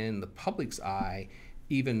accident in the public's eye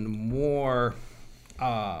even more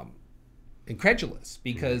incredulous,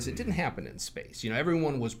 because it didn't happen in space. You know,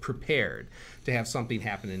 everyone was prepared to have something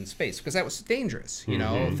happen in space because that was dangerous. You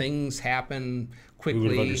know, things happen quickly. We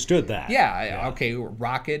would have understood that. Yeah, okay,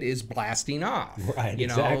 rocket is blasting off. Right, you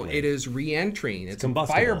know, exactly. it is re-entering. It's a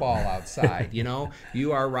combustible. fireball outside. You know,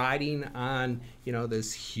 you are riding on, you know,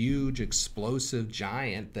 this huge explosive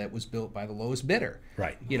giant that was built by the lowest bidder.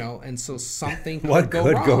 Right. You know, and so something could, What go,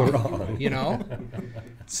 could wrong, go wrong? You know?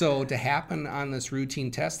 So to happen on this routine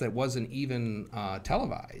test that wasn't even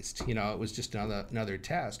televised, you know, it was just another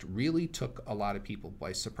test, really took a lot of people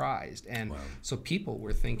by surprise. And so people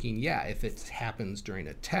were thinking, yeah, if it happens during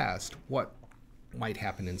a test, what might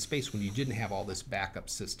happen in space when you didn't have all this backup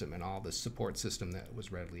system and all this support system that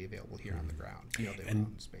was readily available here on the ground? You know, they were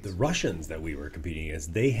on space. The Russians that we were competing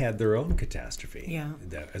against, they had their own catastrophe. Yeah.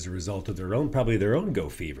 As a result of probably their own go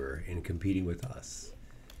fever in competing with us.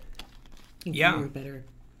 Yeah. We were better.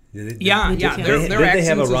 Did Their they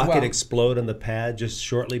have a accidents as rocket well. explode on the pad just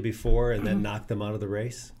shortly before and then knock them out of the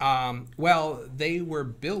race? Well, they were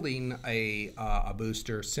building a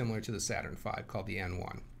booster similar to the Saturn V called the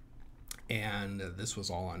N1. And this was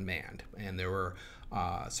all unmanned. And there were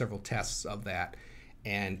several tests of that.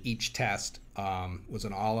 And each test was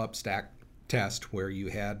an all-up stack test where you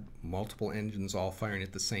had multiple engines all firing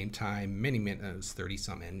at the same time. It was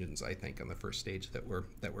 30-some engines, I think, on the first stage that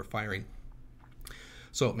were firing.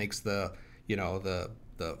 So it makes the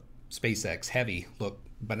SpaceX Heavy look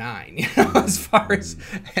benign, you know, as far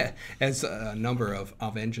as a number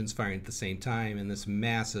of engines firing at the same time. And this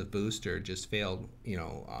massive booster just failed, you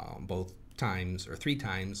know, both times or 3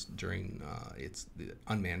 times during the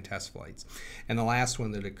unmanned test flights. And the last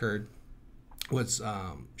one that occurred was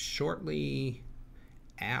shortly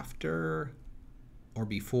after or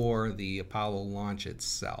before the Apollo launch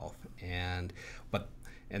itself, and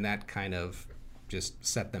that kind of just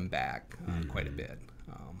set them back quite a bit.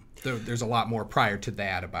 There's a lot more prior to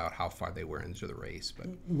that about how far they were into the race. But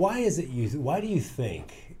why do you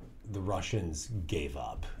think the Russians gave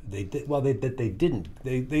up? They didn't.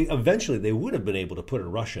 They eventually they would have been able to put a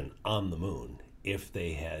Russian on the moon if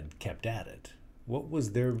they had kept at it. What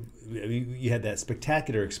was their? You had that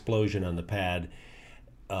spectacular explosion on the pad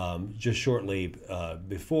just shortly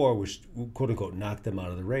before, which quote unquote knocked them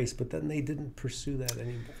out of the race. But then they didn't pursue that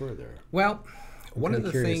any further. Well, one of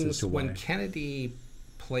the curious as things to why. when Kennedy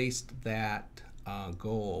placed that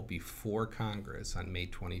goal before Congress on May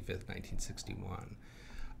 25th, 1961,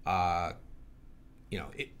 you know,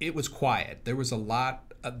 it was quiet. There was a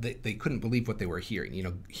lot. They couldn't believe what they were hearing. You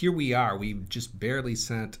know, here we are. We just barely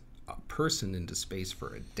sent a person into space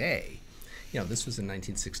for a day. You know, this was in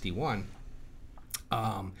 1961.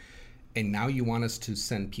 And now you want us to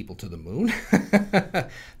send people to the moon?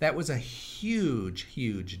 That was a huge,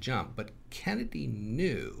 huge jump. But Kennedy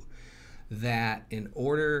knew that in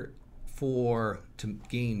order to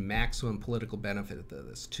gain maximum political benefit of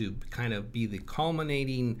this, to kind of be the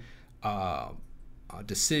culminating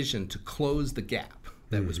decision to close the gap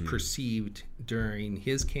that was perceived during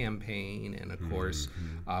his campaign, and of course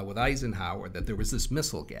with Eisenhower, that there was this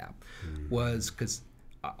missile gap, was because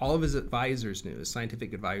all of his advisors knew, his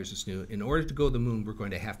scientific advisors knew, in order to go to the moon, we're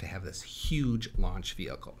going to have this huge launch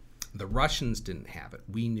vehicle. The Russians didn't have it.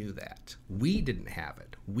 We knew that. We didn't have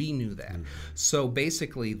it. We knew that. So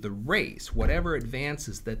basically, the race, whatever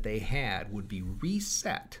advances that they had, would be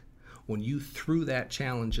reset when you threw that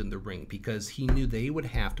challenge in the ring, because he knew they would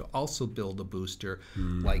have to also build a booster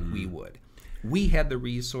like we would. We had the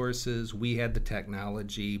resources, we had the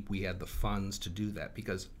technology, we had the funds to do that,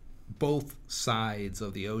 because both sides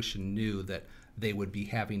of the ocean knew that they would be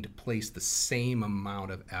having to place the same amount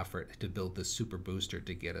of effort to build this super booster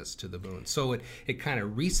to get us to the moon. So it kind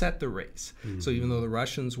of reset the race. So even though the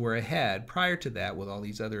Russians were ahead prior to that with all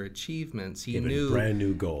these other achievements, he knew a brand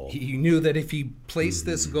new goal. He knew that if he placed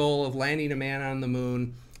this goal of landing a man on the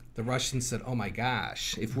moon, the Russians said, "Oh my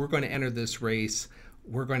gosh, if we're going to enter this race,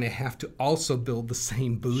 we're going to have to also build the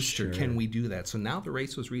same booster. Sure. Can we do that? So now the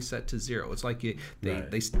race was reset to zero. It's like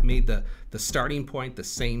Right. they made the starting point the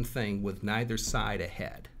same thing with neither side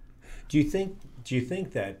ahead. Do you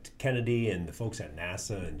think that Kennedy and the folks at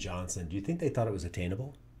NASA and Johnson, do you think they thought it was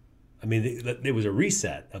attainable? I mean, there was a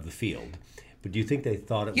reset of the field, but do you think they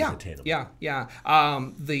thought it was attainable? Yeah.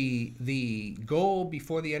 The goal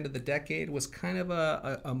before the end of the decade was kind of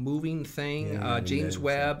a moving thing. James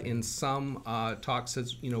Webb in some talks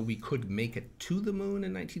says, we could make it to the moon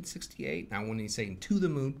in 1968. Now, when he's saying to the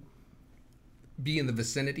moon, be in the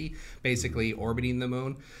vicinity, basically orbiting the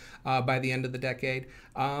moon by the end of the decade.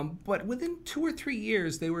 But within 2 or 3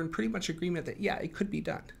 years, they were in pretty much agreement that, it could be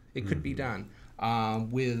done. It could be done.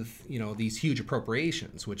 With these huge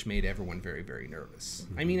appropriations, which made everyone very, very nervous.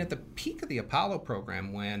 I mean, at the peak of the Apollo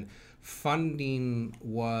program, when funding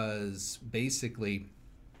was basically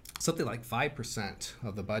something like 5%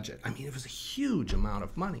 of the budget, I mean, it was a huge amount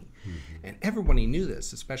of money, and everybody knew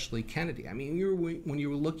this, especially Kennedy. I mean, when you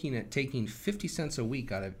were looking at taking 50 cents a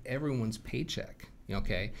week out of everyone's paycheck,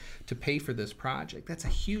 to pay for this project, that's a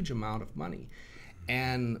huge amount of money.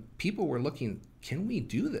 And people were looking, can we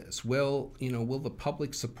do this? Will the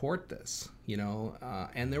public support this?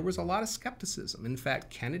 And there was a lot of skepticism. In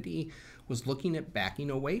fact, Kennedy was looking at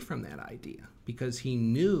backing away from that idea because he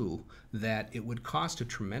knew that it would cost a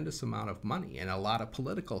tremendous amount of money and a lot of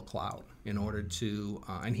political clout in order to,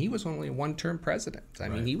 and he was only a one-term president. I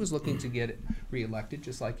mean, he was looking to get reelected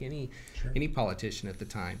just like any politician at the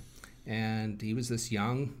time. And he was this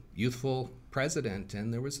young, youthful president,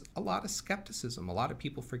 and there was a lot of skepticism. A lot of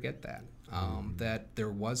people forget that, that there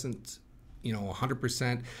wasn't,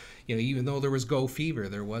 100%, even though there was go fever,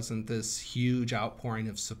 there wasn't this huge outpouring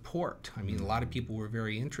of support. I mean, a lot of people were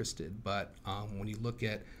very interested, but when you look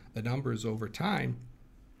at the numbers over time,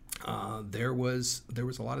 there was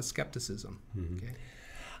a lot of skepticism. Okay?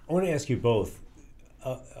 I want to ask you both,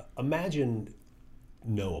 imagine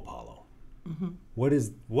no Apollo. What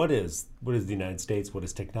is the United States? What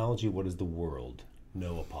is technology? What is the world?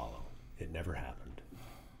 No Apollo. It never happened.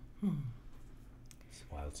 It's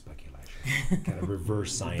wild speculation. Kind of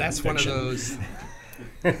reverse science That's fiction. one of those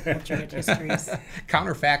Alternate histories.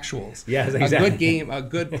 counterfactuals. Yes, exactly. A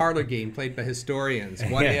good parlor game played by historians.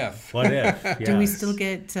 What if? What if? Do we yes. still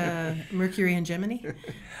get Mercury and Gemini?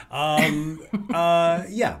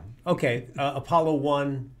 Yeah. Okay. Apollo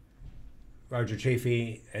 1, Roger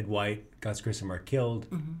Chaffee, Ed White, Gus Grissom are killed.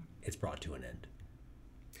 It's brought to an end.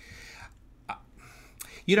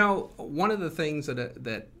 One of the things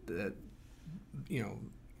that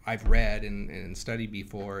I've read and studied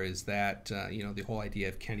before is that the whole idea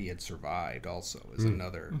of Kennedy had survived also is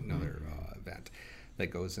another event that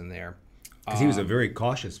goes in there. Because he was a very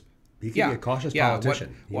cautious. He could be a cautious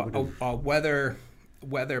politician. Whether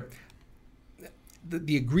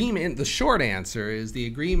the agreement, the short answer is the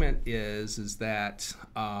agreement is that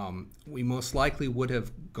we most likely would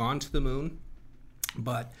have gone to the moon,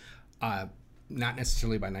 but not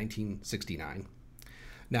necessarily by 1969.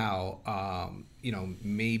 Now,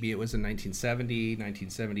 maybe it was in 1970,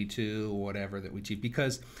 1972, whatever that we achieved.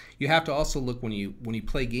 Because you have to also look when you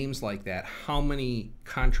play games like that, how many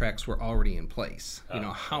contracts were already in place.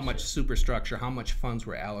 How much superstructure, how much funds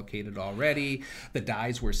were allocated already. The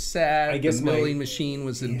dies were set. I guess the milling machine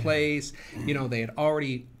was in place. They had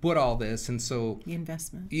already put all this, and so The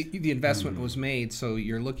investment. the investment was made. So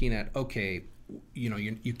you're looking at, okay,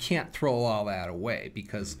 you can't throw all that away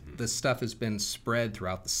because this stuff has been spread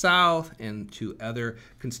throughout the South and to other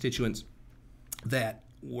constituents that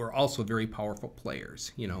were also very powerful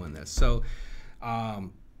players, in this. So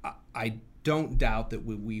I don't doubt that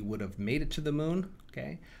we would have made it to the moon,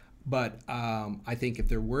 okay? But I think if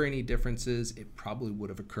there were any differences, it probably would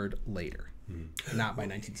have occurred later, not by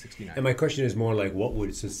 1969. And my question is more like, what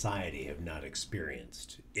would society have not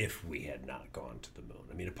experienced if we had not gone to the moon?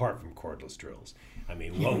 I mean, apart from cordless drills, I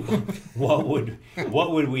mean, what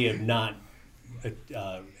would we have not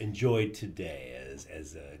enjoyed today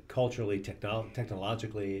as culturally,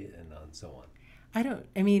 technologically, and so on?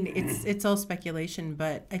 It's all speculation,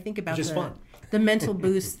 but I think about Just fun. the mental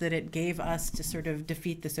boost that it gave us to sort of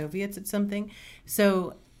defeat the Soviets at something.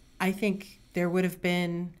 So I think there would have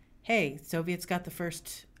been, hey, Soviets got the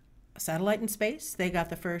first satellite in space. They got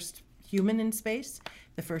the first human in space,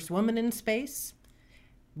 the first woman in space.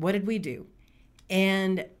 What did we do?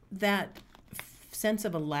 And that sense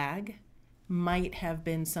of a lag might have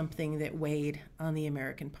been something that weighed on the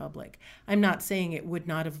American public. I'm not saying it would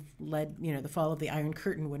not have led, the fall of the Iron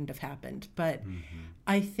Curtain wouldn't have happened, but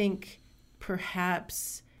I think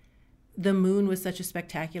perhaps the moon was such a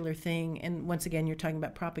spectacular thing, and once again, you're talking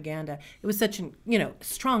about propaganda. It was such an,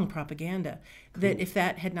 strong propaganda that if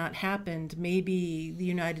that had not happened, maybe the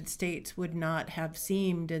United States would not have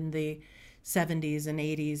seemed in the 70s and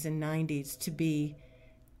 80s and 90s to be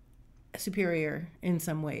superior in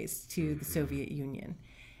some ways to the Soviet Union.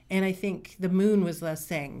 And I think the moon was less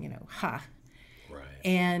saying, ha. Right.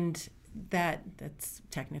 And that's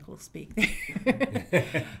technical speak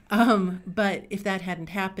there. But if that hadn't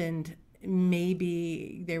happened,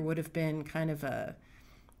 maybe there would have been kind of a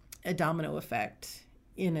domino effect.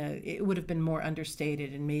 It would have been more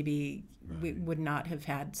understated, and maybe we would not have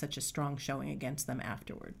had such a strong showing against them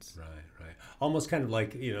afterwards. Right. Almost kind of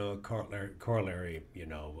like, corollary,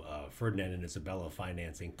 Ferdinand and Isabella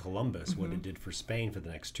financing Columbus, what it did for Spain for the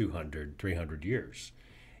next 200, 300 years.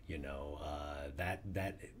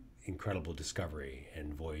 That incredible discovery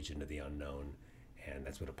and voyage into the unknown, and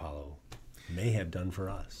that's what Apollo may have done for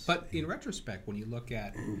us. But in retrospect, when you look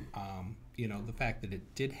at the fact that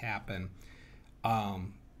it did happen,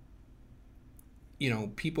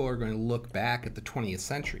 people are going to look back at the 20th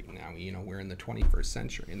century now. We're in the 21st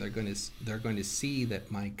century, and they're going to see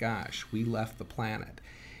that, my gosh, we left the planet.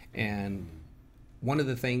 And one of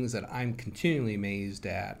the things that I'm continually amazed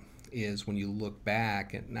at is when you look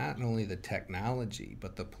back at not only the technology,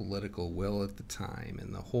 but the political will at the time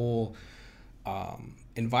and the whole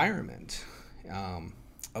environment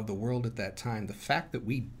of the world at that time. The fact that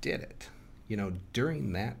we did it,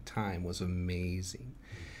 during that time was amazing.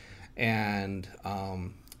 And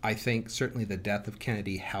I think certainly the death of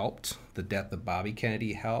Kennedy helped. The death of Bobby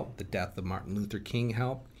Kennedy helped. The death of Martin Luther King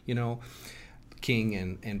helped.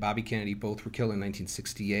 King and Bobby Kennedy both were killed in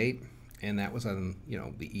 1968. And that was on,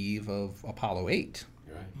 the eve of Apollo 8.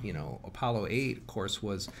 Right. Apollo 8, of course,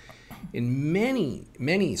 was in many,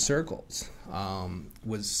 many circles,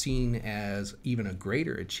 was seen as even a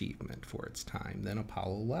greater achievement for its time than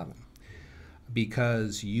Apollo 11.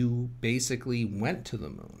 Because you basically went to the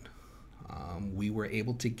moon. We were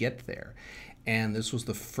able to get there. And this was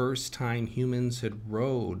the first time humans had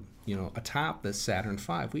rode, atop the Saturn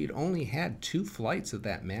V. We had only had 2 flights of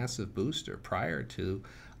that massive booster prior to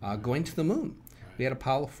going to the moon. We had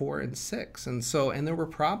Apollo 4 and 6. And there were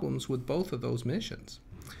problems with both of those missions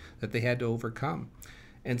that they had to overcome.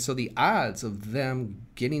 And so the odds of them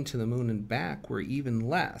getting to the moon and back were even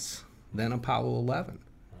less than Apollo 11.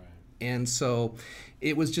 And so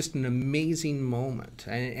it was just an amazing moment,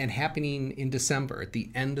 and happening in December at the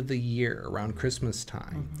end of the year around Christmas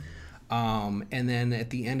time. And then at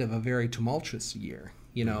the end of a very tumultuous year.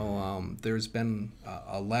 There's been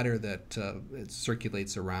a letter that it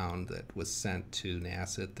circulates around that was sent to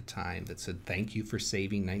NASA at the time that said, "Thank you for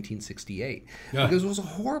saving 1968." Because it was a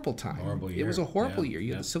horrible time. Horrible year. It was a horrible year.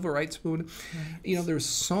 You had the Civil Rights Movement. Right. There was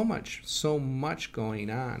so much going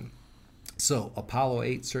on. So Apollo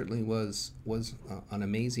 8 certainly was an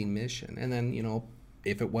amazing mission. And then,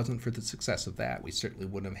 if it wasn't for the success of that, we certainly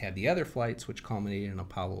wouldn't have had the other flights, which culminated in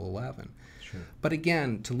Apollo 11. Sure. But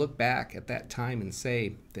again, to look back at that time and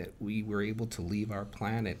say that we were able to leave our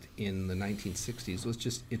planet in the 1960s was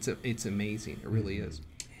just, it's amazing. It really is.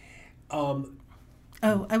 I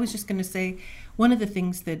was just going to say, one of the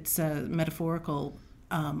things that's metaphorical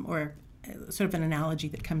or sort of an analogy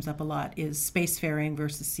that comes up a lot is spacefaring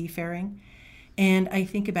versus seafaring. And I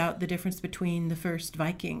think about the difference between the first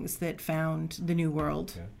Vikings that found the New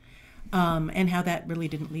World and how that really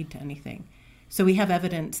didn't lead to anything. So we have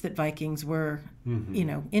evidence that Vikings were,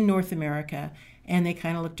 in North America, and they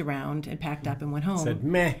kind of looked around and packed up and went home. Said,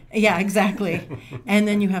 meh. Yeah, exactly. And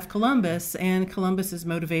then you have Columbus, and Columbus is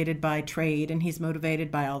motivated by trade, and he's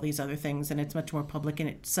motivated by all these other things, and it's much more public, and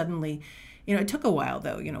it suddenly... it took a while,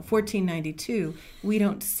 though. 1492, we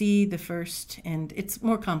don't see the first, and it's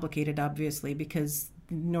more complicated, obviously, because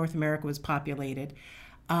North America was populated.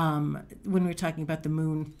 When we're talking about the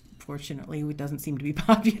moon, fortunately, it doesn't seem to be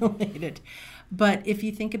populated. But if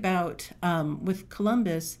you think about, with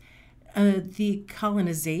Columbus, the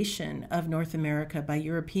colonization of North America by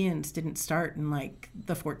Europeans didn't start in,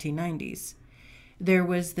 the 1490s. There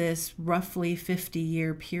was this roughly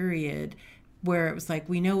 50-year period where it was like,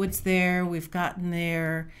 we know it's there, we've gotten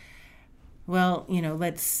there, well,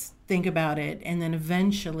 let's think about it. And then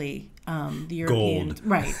eventually the Europeans... Gold.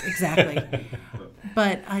 Right, exactly.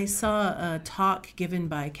 But I saw a talk given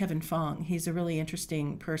by Kevin Fong. He's a really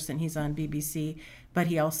interesting person. He's on BBC, but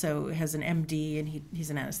he also has an MD, and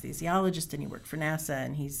he's an anesthesiologist, and he worked for NASA,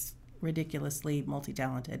 and he's ridiculously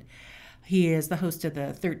multi-talented. He is the host of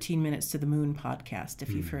the 13 Minutes to the Moon podcast,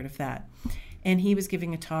 if you've heard of that. And he was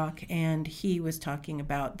giving a talk, and he was talking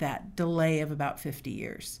about that delay of about 50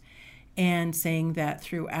 years. and saying that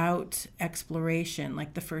throughout exploration,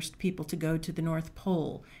 like the first people to go to the North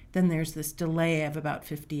Pole, then there's this delay of about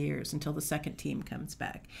 50 years until the second team comes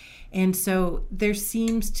back. And so there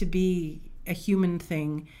seems to be a human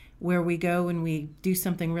thing where we go and we do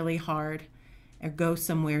something really hard or go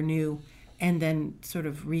somewhere new and then sort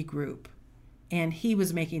of regroup. And he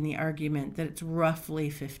was making the argument that it's roughly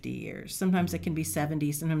 50 years. Sometimes it can be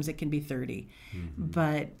 70, sometimes it can be 30.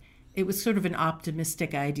 But it was sort of an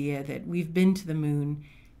optimistic idea that we've been to the moon.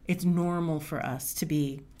 It's normal for us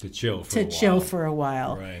to chill for a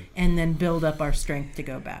while, right, and then build up our strength to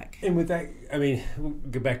go back. And with that, I mean, we'll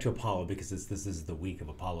go back to Apollo because this is the week of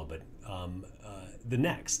Apollo. But the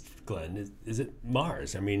next, Glenn, is it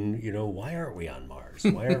Mars? I mean, why aren't we on Mars?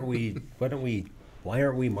 Why aren't we? Why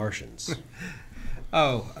aren't we Martians?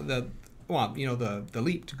 The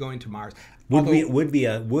leap to going to Mars. Would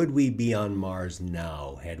we be on Mars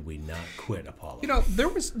now had we not quit Apollo?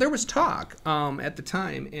 There was talk at the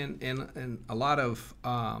time, and a lot of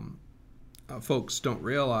folks don't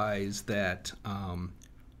realize that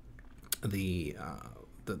the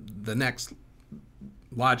next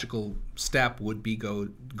logical step would be go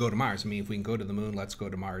to Mars. I mean, if we can go to the moon, let's go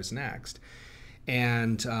to Mars next.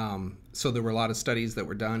 And so there were a lot of studies that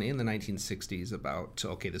were done in the 1960s about,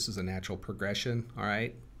 okay, this is a natural progression, all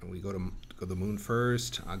right? We go to the moon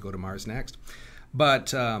first, go to Mars next.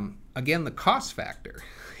 But again, the cost factor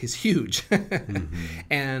is huge.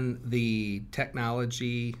 And the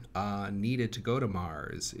technology needed to go to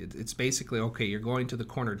Mars, it's basically, okay, you're going to the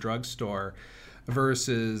corner drugstore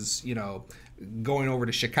versus, going over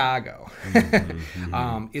to Chicago.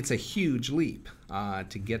 It's a huge leap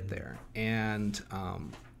to get there. And,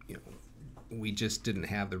 we just didn't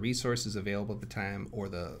have the resources available at the time or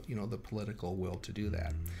the political will to do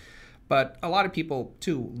that. But a lot of people,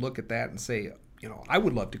 too, look at that and say, I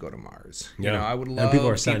would love to go to Mars. I would love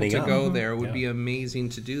people to go there. It would be amazing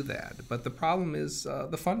to do that. But the problem is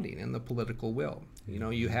the funding and the political will.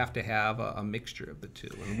 You have to have a mixture of the two.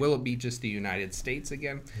 And will it be just the United States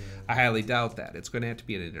again? I highly doubt that. It's going to have to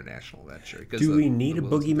be an international venture. Do we need a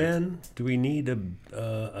boogeyman? Do we need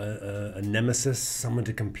a nemesis, someone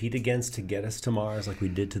to compete against to get us to Mars like we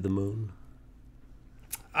did to the moon?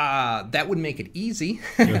 That would make it easy.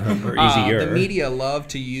 Or easier. The media love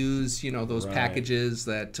to use, those packages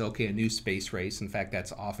that, okay, a new space race. In fact,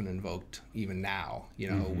 that's often invoked even now,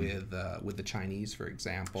 with the Chinese, for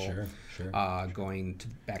example. Sure. Going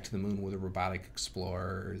back to the moon with the robotic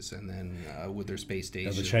explorers and then with their space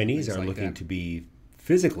station. Now, the Chinese are looking to be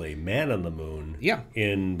physically man on the moon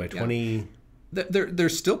by 20...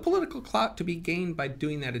 There's still political clout to be gained by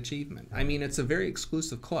doing that achievement. I mean, it's a very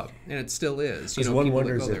exclusive club, and it still is. Because one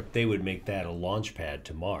wonders if they would make that a launch pad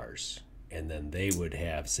to Mars, and then they would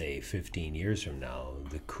have, say, 15 years from now,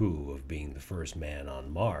 the coup of being the first man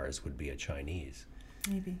on Mars would be a Chinese.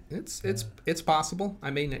 Maybe. It's possible. I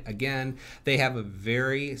mean, again, they have a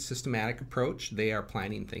very systematic approach. They are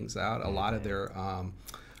planning things out. A lot of their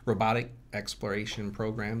robotic exploration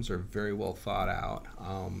programs are very well thought out.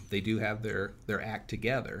 They do have their act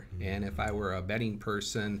together. And if I were a betting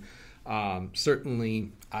person,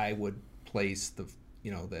 certainly I would place that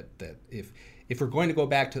if we're going to go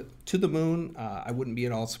back to the moon, I wouldn't be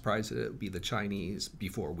at all surprised that it would be the Chinese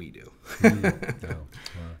before we do.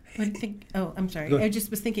 I'm sorry. I just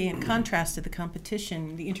was thinking, in contrast to the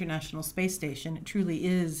competition, the International Space Station, it truly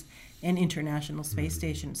is an international space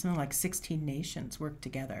station. Something like 16 nations work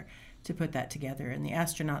together to put that together. And the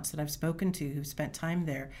astronauts that I've spoken to who spent time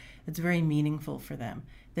there, it's very meaningful for them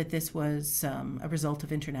that this was a result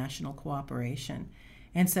of international cooperation.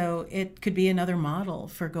 And so it could be another model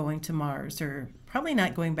for going to Mars, or probably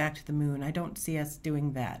not going back to the moon. I don't see us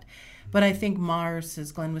doing that. But I think Mars,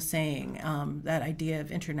 as Glen was saying, that idea of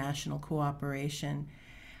international cooperation,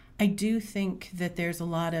 I do think that there's a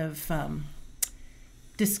lot of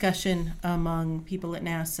discussion among people at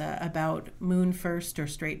NASA about moon first or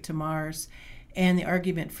straight to Mars. And the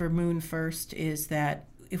argument for moon first is that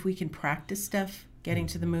if we can practice stuff getting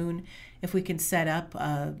to the moon, if we can set up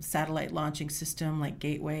a satellite launching system like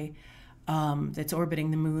Gateway that's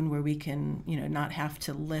orbiting the moon, where we can not have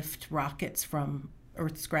to lift rockets from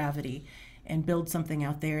Earth's gravity and build something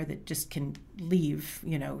out there that just can leave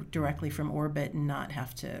directly from orbit and not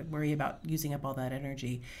have to worry about using up all that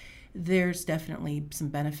energy, there's definitely some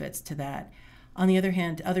benefits to that. On the other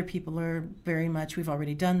hand, other people are very much, we've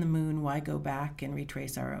already done the moon, why go back and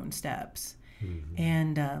retrace our own steps?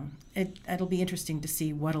 And it'll be interesting to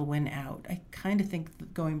see what'll win out. I kind of think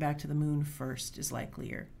that going back to the moon first is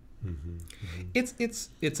likelier.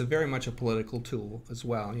 It's a very much a political tool as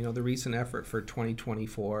well. The recent effort for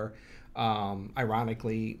 2024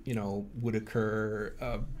 ironically, would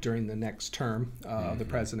occur during the next term of the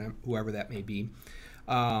president, whoever that may be,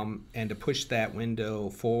 and to push that window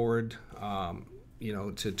forward, to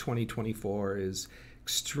 2024 is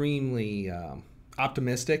extremely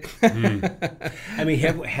optimistic. I mean,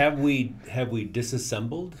 have we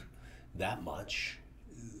disassembled that much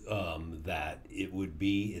that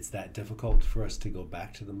it's that difficult for us to go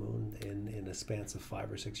back to the moon in a span of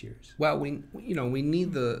 5 or 6 years? Well, we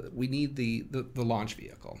need the launch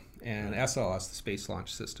vehicle, and SLS, the Space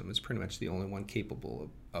Launch System, is pretty much the only one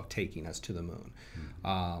capable of taking us to the moon.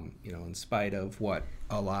 In spite of what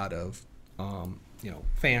a lot of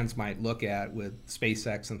fans might look at with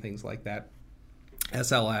SpaceX and things like that,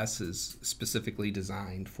 SLS is specifically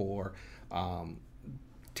designed for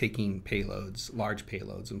taking large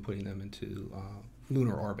payloads, and putting them into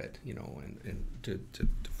lunar orbit, and to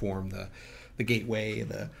form the gateway,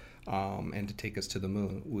 and to take us to the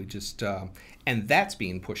moon. We just and that's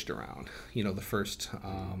being pushed around. The first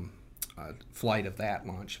flight of that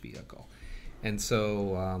launch vehicle, and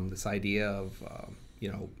so this idea of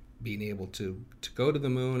being able to go to the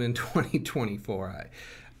moon in 2024.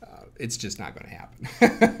 It's just not going to happen.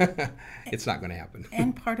 It's not going to happen.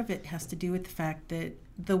 And part of it has to do with the fact that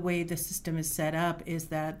the way the system is set up is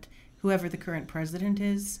that whoever the current president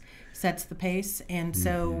is sets the pace. And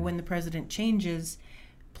so when the president changes,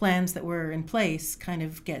 plans that were in place kind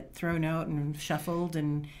of get thrown out and shuffled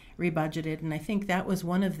and rebudgeted. And I think that was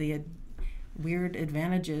one of the weird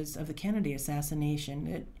advantages of the Kennedy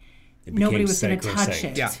assassination. Nobody was going to touch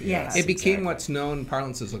it. Yeah. Yes. It became what's known in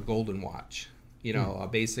parlance as a golden watch.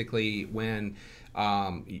 Basically when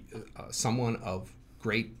someone of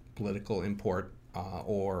great political import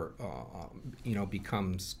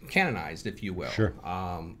becomes canonized, if you will. Sure.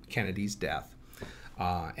 Kennedy's death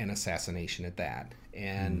and assassination at that,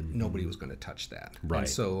 and nobody was going to touch that. Right. And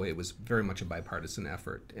so it was very much a bipartisan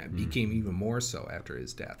effort. It became even more so after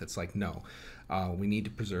his death. It's like, no, we need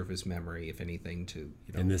to preserve his memory, if anything, to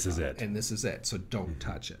and this is it. And this is it. So don't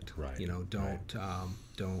touch it. Right.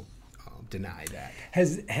 Don't deny that.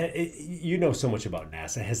 You know so much about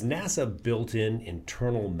NASA. Has NASA built in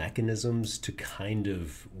internal mechanisms to kind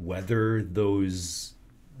of weather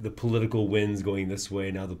the political winds going this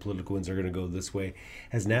way? Now the political winds are going to go this way.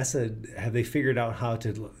 Have they figured out how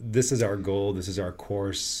to, this is our goal, this is our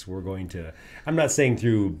course, we're going to, I'm not saying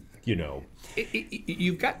through,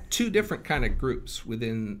 You've got two different kind of groups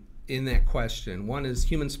in that question. One is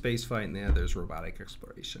human spaceflight, and the other is robotic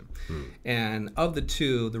exploration. And of the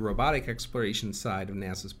two, the robotic exploration side of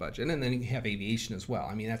NASA's budget, and then you have aviation as well.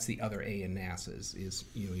 I mean, that's the other A in NASA's is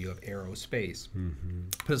you have aerospace.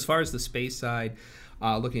 But as far as the space side,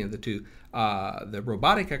 looking at the two, the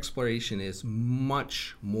robotic exploration is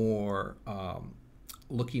much more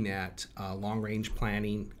looking at long-range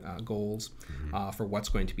planning goals for what's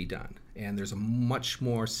going to be done. And there's a much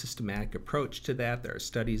more systematic approach to that. There are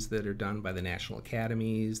studies that are done by the national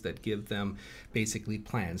academies that give them basically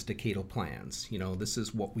plans, decadal plans. This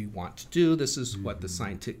is what we want to do. This is what the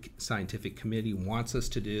scientific committee wants us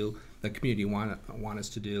to do. The community want us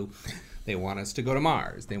to do. They want us to go to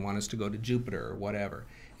Mars. They want us to go to Jupiter or whatever.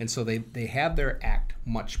 And so they have their act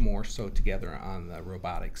much more so together on the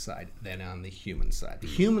robotic side than on the human side. The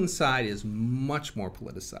human side is much more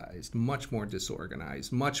politicized, much more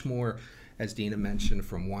disorganized, much more, as Deana mentioned,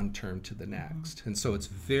 from one term to the next. And so it's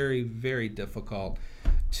very, very difficult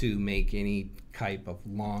to make any type of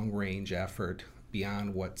long-range effort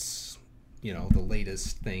beyond what's the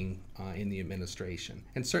latest thing in the administration.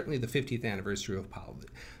 And certainly the 50th anniversary of Apollo.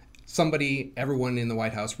 Everyone in the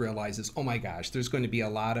White House realizes, oh my gosh, there's going to be a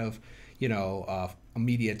lot of,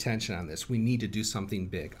 media attention on this. We need to do something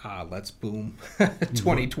big. Let's boom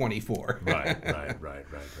 2024. Right.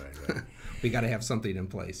 We got to have something in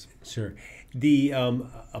place. Sure. The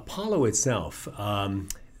Apollo itself,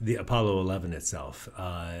 the Apollo 11 itself,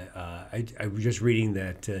 I was just reading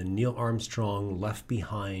that Neil Armstrong left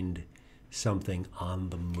behind something on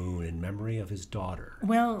the moon in memory of his daughter.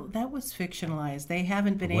 Well, that was fictionalized. They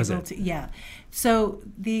haven't been able to. Yeah. So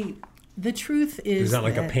the truth is that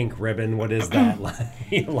like a pink ribbon? What is that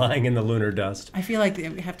lying in the lunar dust? I feel like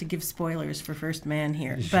we have to give spoilers for First Man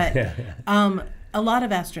here, but a lot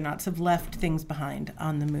of astronauts have left things behind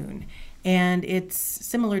on the moon. And it's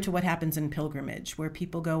similar to what happens in pilgrimage, where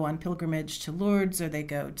people go on pilgrimage to Lourdes or they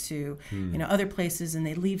go to other places and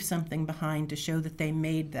they leave something behind to show that they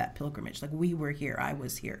made that pilgrimage. Like, we were here, I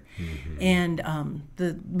was here. And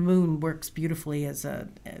the moon works beautifully as a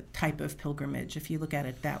type of pilgrimage, if you look at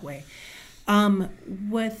it that way.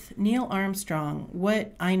 With Neil Armstrong,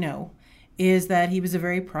 what I know is that he was a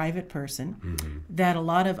very private person, that a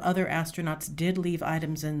lot of other astronauts did leave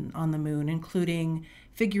items on the moon, including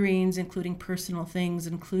figurines, including personal things,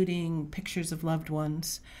 including pictures of loved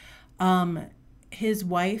ones. His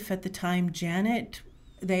wife at the time, Janet,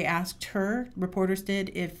 they asked her, reporters did,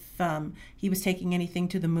 if he was taking anything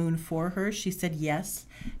to the moon for her. She said yes,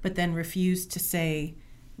 but then refused to say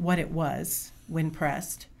what it was when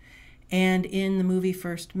pressed. And in the movie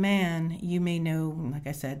First Man, you may know, like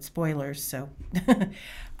I said, spoilers, so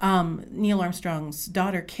Neil Armstrong's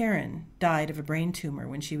daughter Karen died of a brain tumor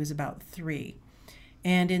when she was about 3.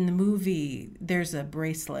 And in the movie, there's a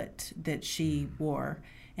bracelet that she wore,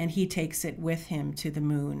 and he takes it with him to the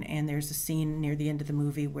moon. And there's a scene near the end of the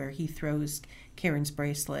movie where he throws Karen's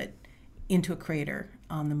bracelet into a crater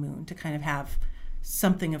on the moon to kind of have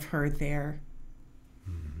something of her there.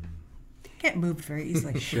 Get moved very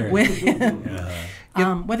easily. Sure.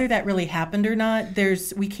 Whether that really happened or not,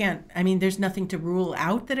 there's nothing to rule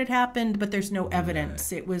out that it happened, but there's no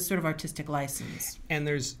evidence. It was sort of artistic license. And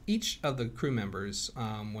there's each of the crew members,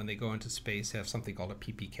 when they go into space, have something called a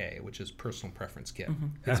PPK, which is personal preference kit.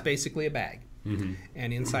 It's basically a bag.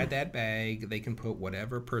 And inside that bag, they can put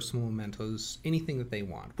whatever personal mementos, anything that they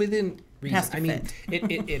want, within reason.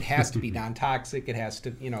 It has to be non-toxic. It has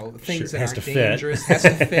to, things that aren't dangerous. Has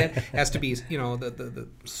to fit. Has to be, the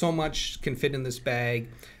so much can fit in this bag.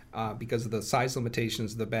 Because of the size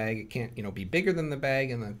limitations of the bag, it can't, be bigger than the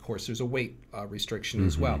bag, and of course there's a weight restriction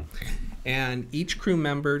as well. And each crew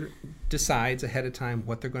member decides ahead of time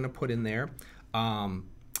what they're going to put in there.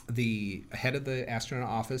 The head of the astronaut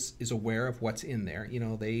office is aware of what's in there.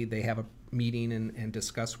 They have a meeting and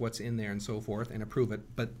discuss what's in there and so forth and approve it.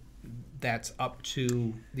 But that's up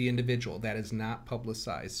to the individual. That is not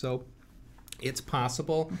publicized. So it's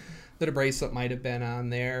possible that a bracelet might have been on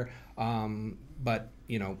there, but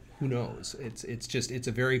who knows? It's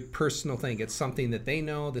a very personal thing. It's something that they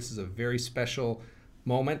know. This is a very special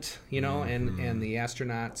moment, and the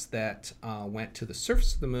astronauts that went to the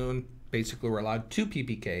surface of the moon basically were allowed 2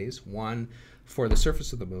 PPKs, one for the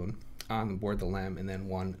surface of the moon on board the LEM, and then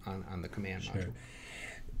one on the command module.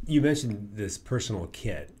 You mentioned this personal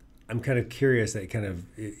kit. I'm kind of curious. That kind of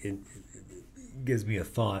it gives me a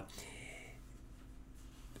thought.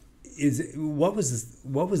 What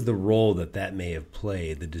was the role that may have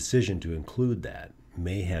played? The decision to include that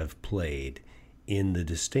may have played in the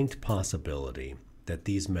distinct possibility that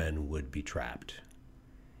these men would be trapped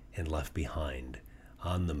and left behind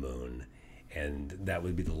on the moon, and that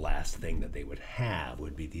would be the last thing that they would have,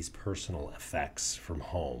 would be these personal effects from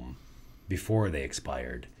home before they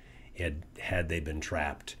expired, had they been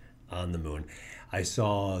trapped on the moon. I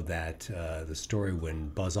saw that the story when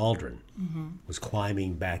Buzz Aldrin was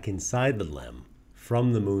climbing back inside the LEM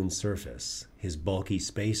from the moon's surface, his bulky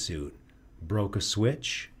spacesuit broke a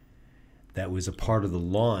switch that was a part of the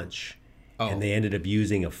launch, and they ended up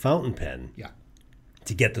using a fountain pen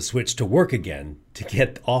to get the switch to work again, to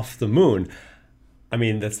get off the moon. I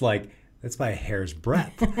mean, that's by a hair's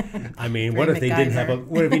breadth. I mean, what if he didn't have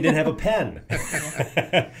a pen?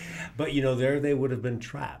 But there they would have been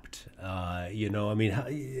trapped.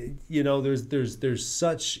 There's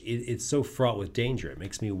such it's so fraught with danger. It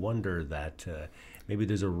makes me wonder that maybe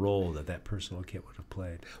there's a role that personal kit would have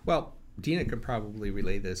played. Well, Deana could probably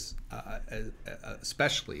relay this,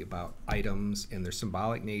 especially about items and their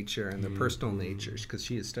symbolic nature and their personal natures, because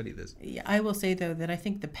she has studied this. Yeah, I will say, though, that I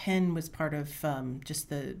think the pen was part of just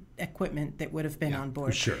the equipment that would have been on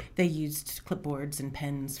board. Sure. They used clipboards and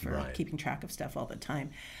pens for keeping track of stuff all the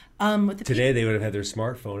time. Today they would have had their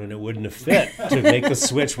smartphone and it wouldn't have fit to make the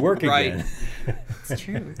switch work again. It's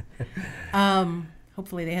true.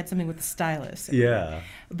 Hopefully they had something with the stylus. Yeah.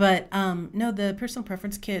 But no, the personal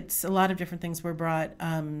preference kits, a lot of different things were brought.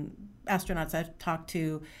 Astronauts I've talked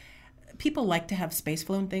to, people like to have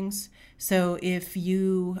space-flown things. So if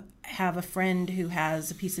you have a friend who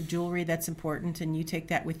has a piece of jewelry that's important and you take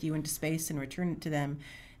that with you into space and return it to them,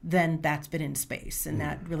 then that's been in space, and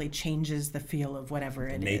that really changes the feel of whatever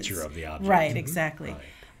it is. The nature of the object. Right, exactly. Right.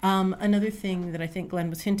 Another thing that I think Glen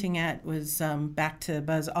was hinting at was back to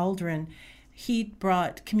Buzz Aldrin. He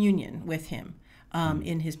brought communion with him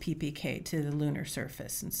in his PPK to the lunar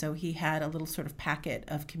surface. And so he had a little sort of packet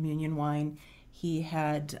of communion wine. He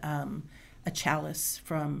had a chalice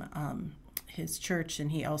from his church,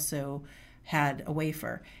 and he also had a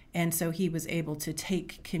wafer. And so he was able to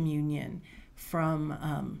take communion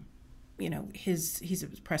from, he's a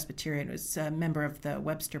Presbyterian, was a member of the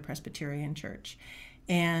Webster Presbyterian Church.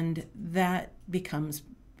 And that becomes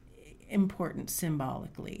important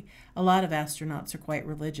symbolically. A lot of astronauts are quite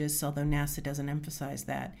religious, although NASA doesn't emphasize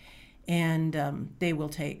that. And they will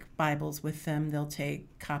take Bibles with them. They'll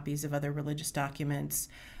take copies of other religious documents.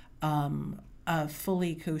 A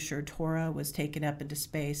fully kosher Torah was taken up into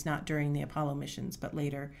space, not during the Apollo missions, but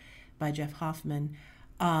later by Jeff Hoffman.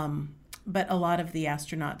 But a lot of the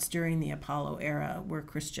astronauts during the Apollo era were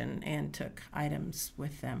Christian and took items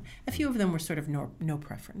with them. A few of them were sort of no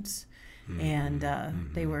preference, and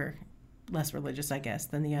they were less religious, I guess,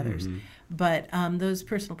 than the others. But those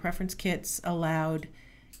personal preference kits allowed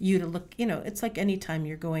you to look, it's like any time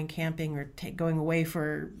you're going camping or going away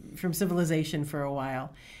from civilization for a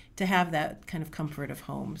while, to have that kind of comfort of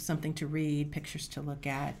home, something to read, pictures to look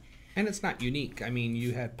at. And it's not unique. I mean,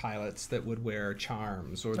 you had pilots that would wear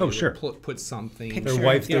charms, or they would put something. Picture.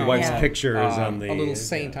 Their wife's pictures on the... A little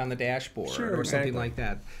saint on the dashboard, or something exactly. like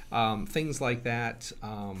that. Things like that.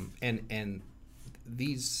 And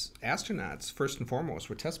these astronauts, first and foremost,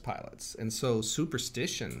 were test pilots. And so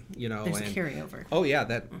superstition, There's a carryover. Oh,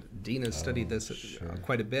 yeah. Deana studied this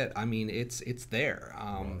quite a bit. I mean, it's there.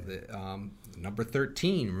 Number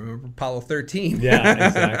 13, remember Apollo 13? Yeah,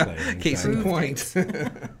 exactly. Case in point.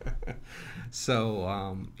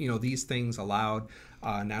 So, these things allowed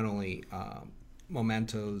not only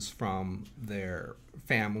mementos from their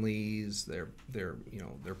families,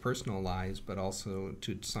 their personal lives, but also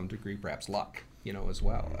to some degree perhaps luck, as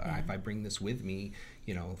well. If I bring this with me,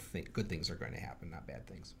 good things are going to happen, not bad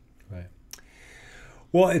things. Right.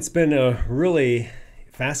 Well, it's been a really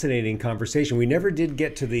fascinating conversation. We never did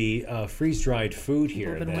get to the freeze-dried food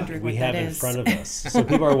here that we have in front of us. So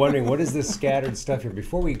people are wondering, what is this scattered stuff here?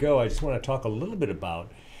 Before we go, I just want to talk a little bit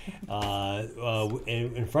about,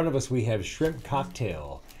 in front of us we have shrimp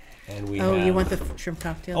cocktail. And we have, you want the shrimp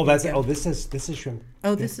cocktail? This is shrimp.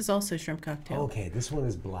 Oh, this is also shrimp cocktail. Okay, this one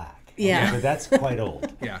is black. Yeah. Okay, but that's quite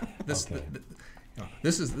old. Yeah. This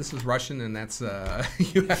is Russian, and that's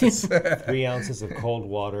U.S. 3 ounces of cold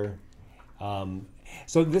water.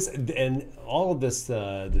 So this and all of this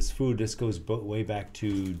food, this goes way back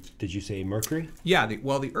to, did you say Mercury? Yeah.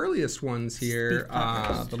 The earliest ones here,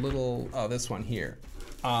 this one here.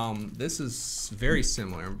 This is very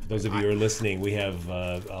similar. Those of you who are listening, we have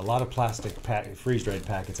a lot of plastic freeze-dried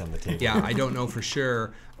packets on the table. Yeah, I don't know for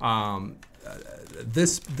sure.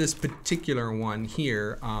 This particular one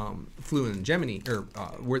here flew in Gemini, or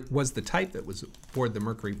was the type that was aboard the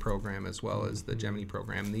Mercury program as well as the Gemini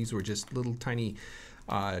program. These were just little tiny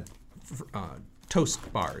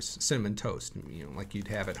toast bars, cinnamon toast, like you'd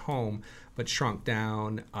have at home, but shrunk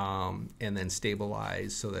down and then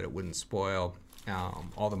stabilized so that it wouldn't spoil.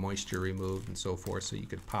 All the moisture removed and so forth, so you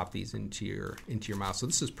could pop these into your mouth. So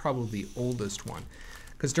this is probably the oldest one,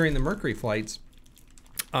 because during the Mercury flights,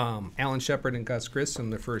 Alan Shepard and Gus Grissom,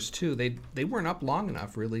 the first two, they weren't up long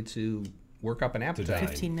enough really to work up an appetite.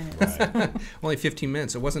 15 minutes. Right. Only 15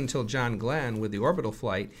 minutes. It wasn't until John Glen with the orbital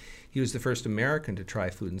flight, he was the first American to try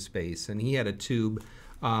food in space, and he had a tube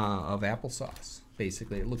of applesauce.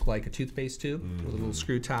 Basically, it looked like a toothpaste tube with a little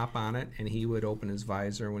screw top on it, and he would open his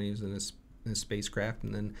visor when he was in his spacecraft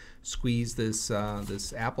and then squeeze this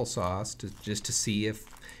applesauce just to see if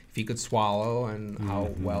he could swallow and how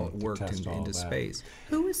well it worked into space.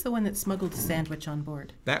 Who was the one that smuggled a sandwich on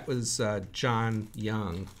board? That was John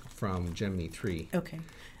Young from Gemini 3. Okay.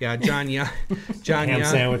 Yeah, John Young. Ham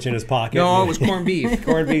sandwich in his pocket. No, it was corned beef.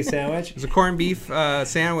 Corned beef sandwich? It was a corned beef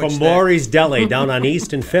sandwich. From Maury's Deli down on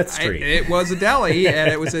East and 5th Street. It was a deli,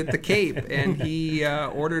 and it was at the Cape, and he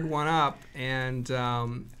ordered one up, and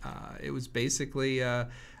it was basically a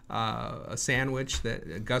sandwich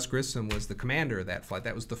that Gus Grissom was the commander of that flight.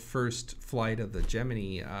 That was the first flight of the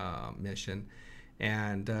Gemini mission.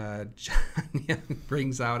 And John Young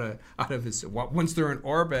brings out of his, once they're in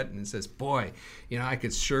orbit, and says, "Boy, I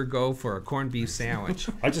could sure go for a corned beef sandwich."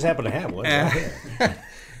 I just happen to have one.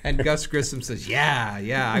 And Gus Grissom says,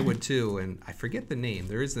 "Yeah, I would too." And I forget the name.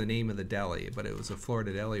 There is the name of the deli, but it was a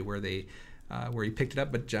Florida deli where he picked it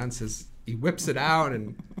up. But John says, he whips it out,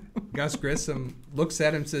 and Gus Grissom looks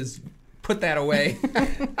at him and says, "Put that away."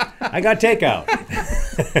 I got takeout.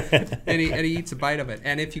 and he eats a bite of it.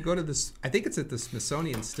 And if you go to this, I think it's at the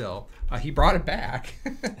Smithsonian still, he brought it back.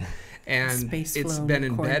 And it's been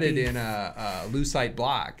embedded in a lucite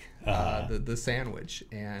block, the sandwich.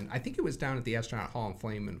 And I think it was down at the Astronaut Hall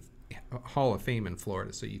of Fame in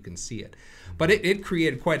Florida, so you can see it. But it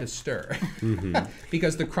created quite a stir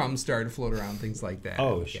because the crumbs started to float around, things like that.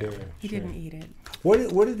 Oh, sure. He didn't eat it. What are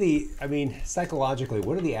psychologically,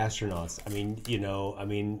 what are the astronauts?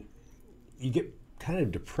 You get kind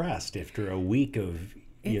of depressed after a week of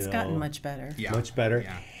It's gotten much better. Yeah. Much better.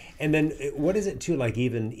 Yeah. And then what is it too? Like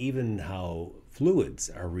even how fluids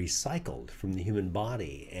are recycled from the human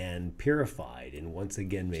body and purified and once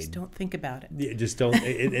again made. Just don't think about it. Yeah, just don't.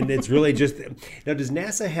 And it's really just. Now, does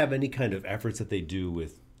NASA have any kind of efforts that they do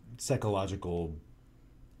with psychological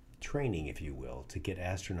training, if you will, to get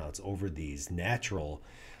astronauts over these natural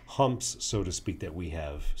humps, so to speak, that we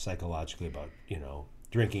have psychologically about,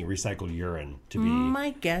 drinking recycled urine to be... My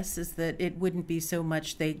guess is that it wouldn't be so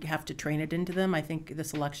much they have to train it into them. I think the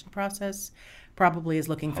selection process probably is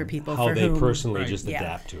looking for people how for they whom... personally Right. just Yeah.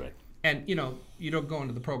 adapt to it. And, you don't go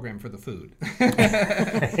into the program for the food.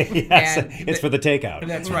 Yes, it's for the takeout.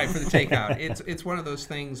 That's right, for the takeout. It's one of those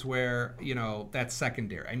things where, that's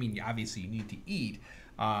secondary. I mean, obviously you need to eat.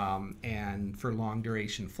 And for long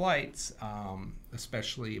duration flights,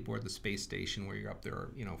 especially aboard the space station where you're up there,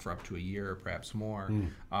 for up to a year or perhaps more,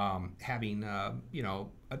 having, a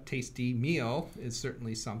tasty meal is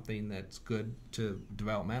certainly something that's good to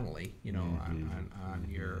developmentally, on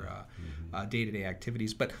your day-to-day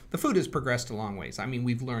activities. But the food has progressed a long ways. I mean,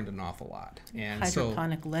 we've learned an awful lot. And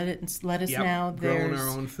hydroponic lettuce Yep, now. growing There's our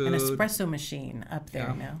own an food. espresso machine up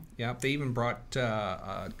there now. Yeah, they even brought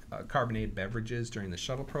carbonated beverages during the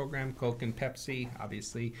shuttle program. Coke and Pepsi,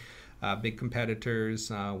 obviously, big competitors.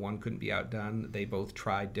 One couldn't be outdone. They both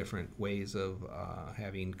tried different ways of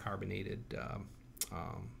having carbonated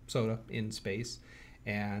soda in space,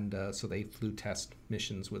 and so they flew test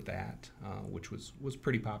missions with that, which was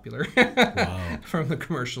pretty popular from the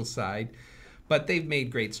commercial side. But they've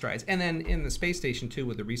made great strides. And then in the space station, too,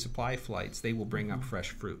 with the resupply flights, they will bring up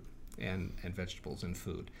fresh fruit and vegetables and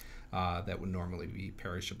food that would normally be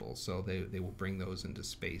perishable. So they will bring those into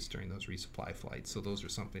space during those resupply flights. So those are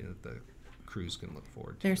something that the crews can look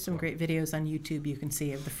forward to. There's some great videos on YouTube you can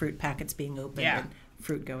see of the fruit packets being opened and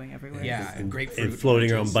fruit going everywhere. Yeah, and grapefruit. And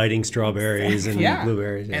floating around biting strawberries and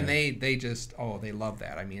blueberries. Yeah. And they just, they love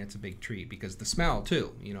that. I mean, it's a big treat because the smell,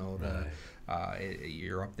 too,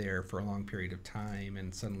 you're up there for a long period of time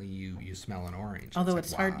and suddenly you smell an orange. Although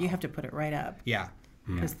it's it's like, hard, you have to put it right up. Yeah.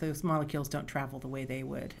 Because those molecules don't travel the way they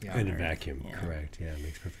would. Yeah. In a vacuum, correct. Yeah, it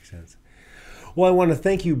makes perfect sense. Well, I want to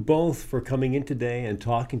thank you both for coming in today and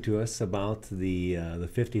talking to us about the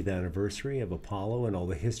 50th anniversary of Apollo and all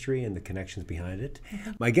the history and the connections behind it.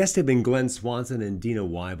 My guests have been Glen Swanson and Deana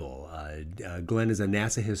Weibel. Glen is a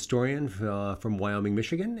NASA historian from Wyoming,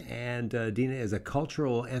 Michigan, and Deana is a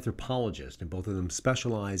cultural anthropologist, and both of them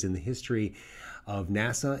specialize in the history of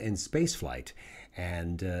NASA and spaceflight,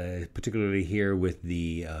 and particularly here with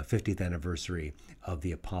the 50th anniversary of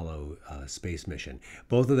the Apollo space mission.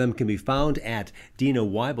 Both of them can be found at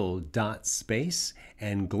deanaweibel.space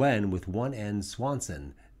and Glen with one N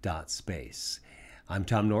Swanson.space. I'm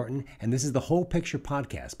Tom Norton, and this is the Whole Picture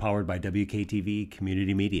Podcast powered by WKTV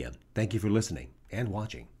Community Media. Thank you for listening and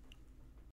watching.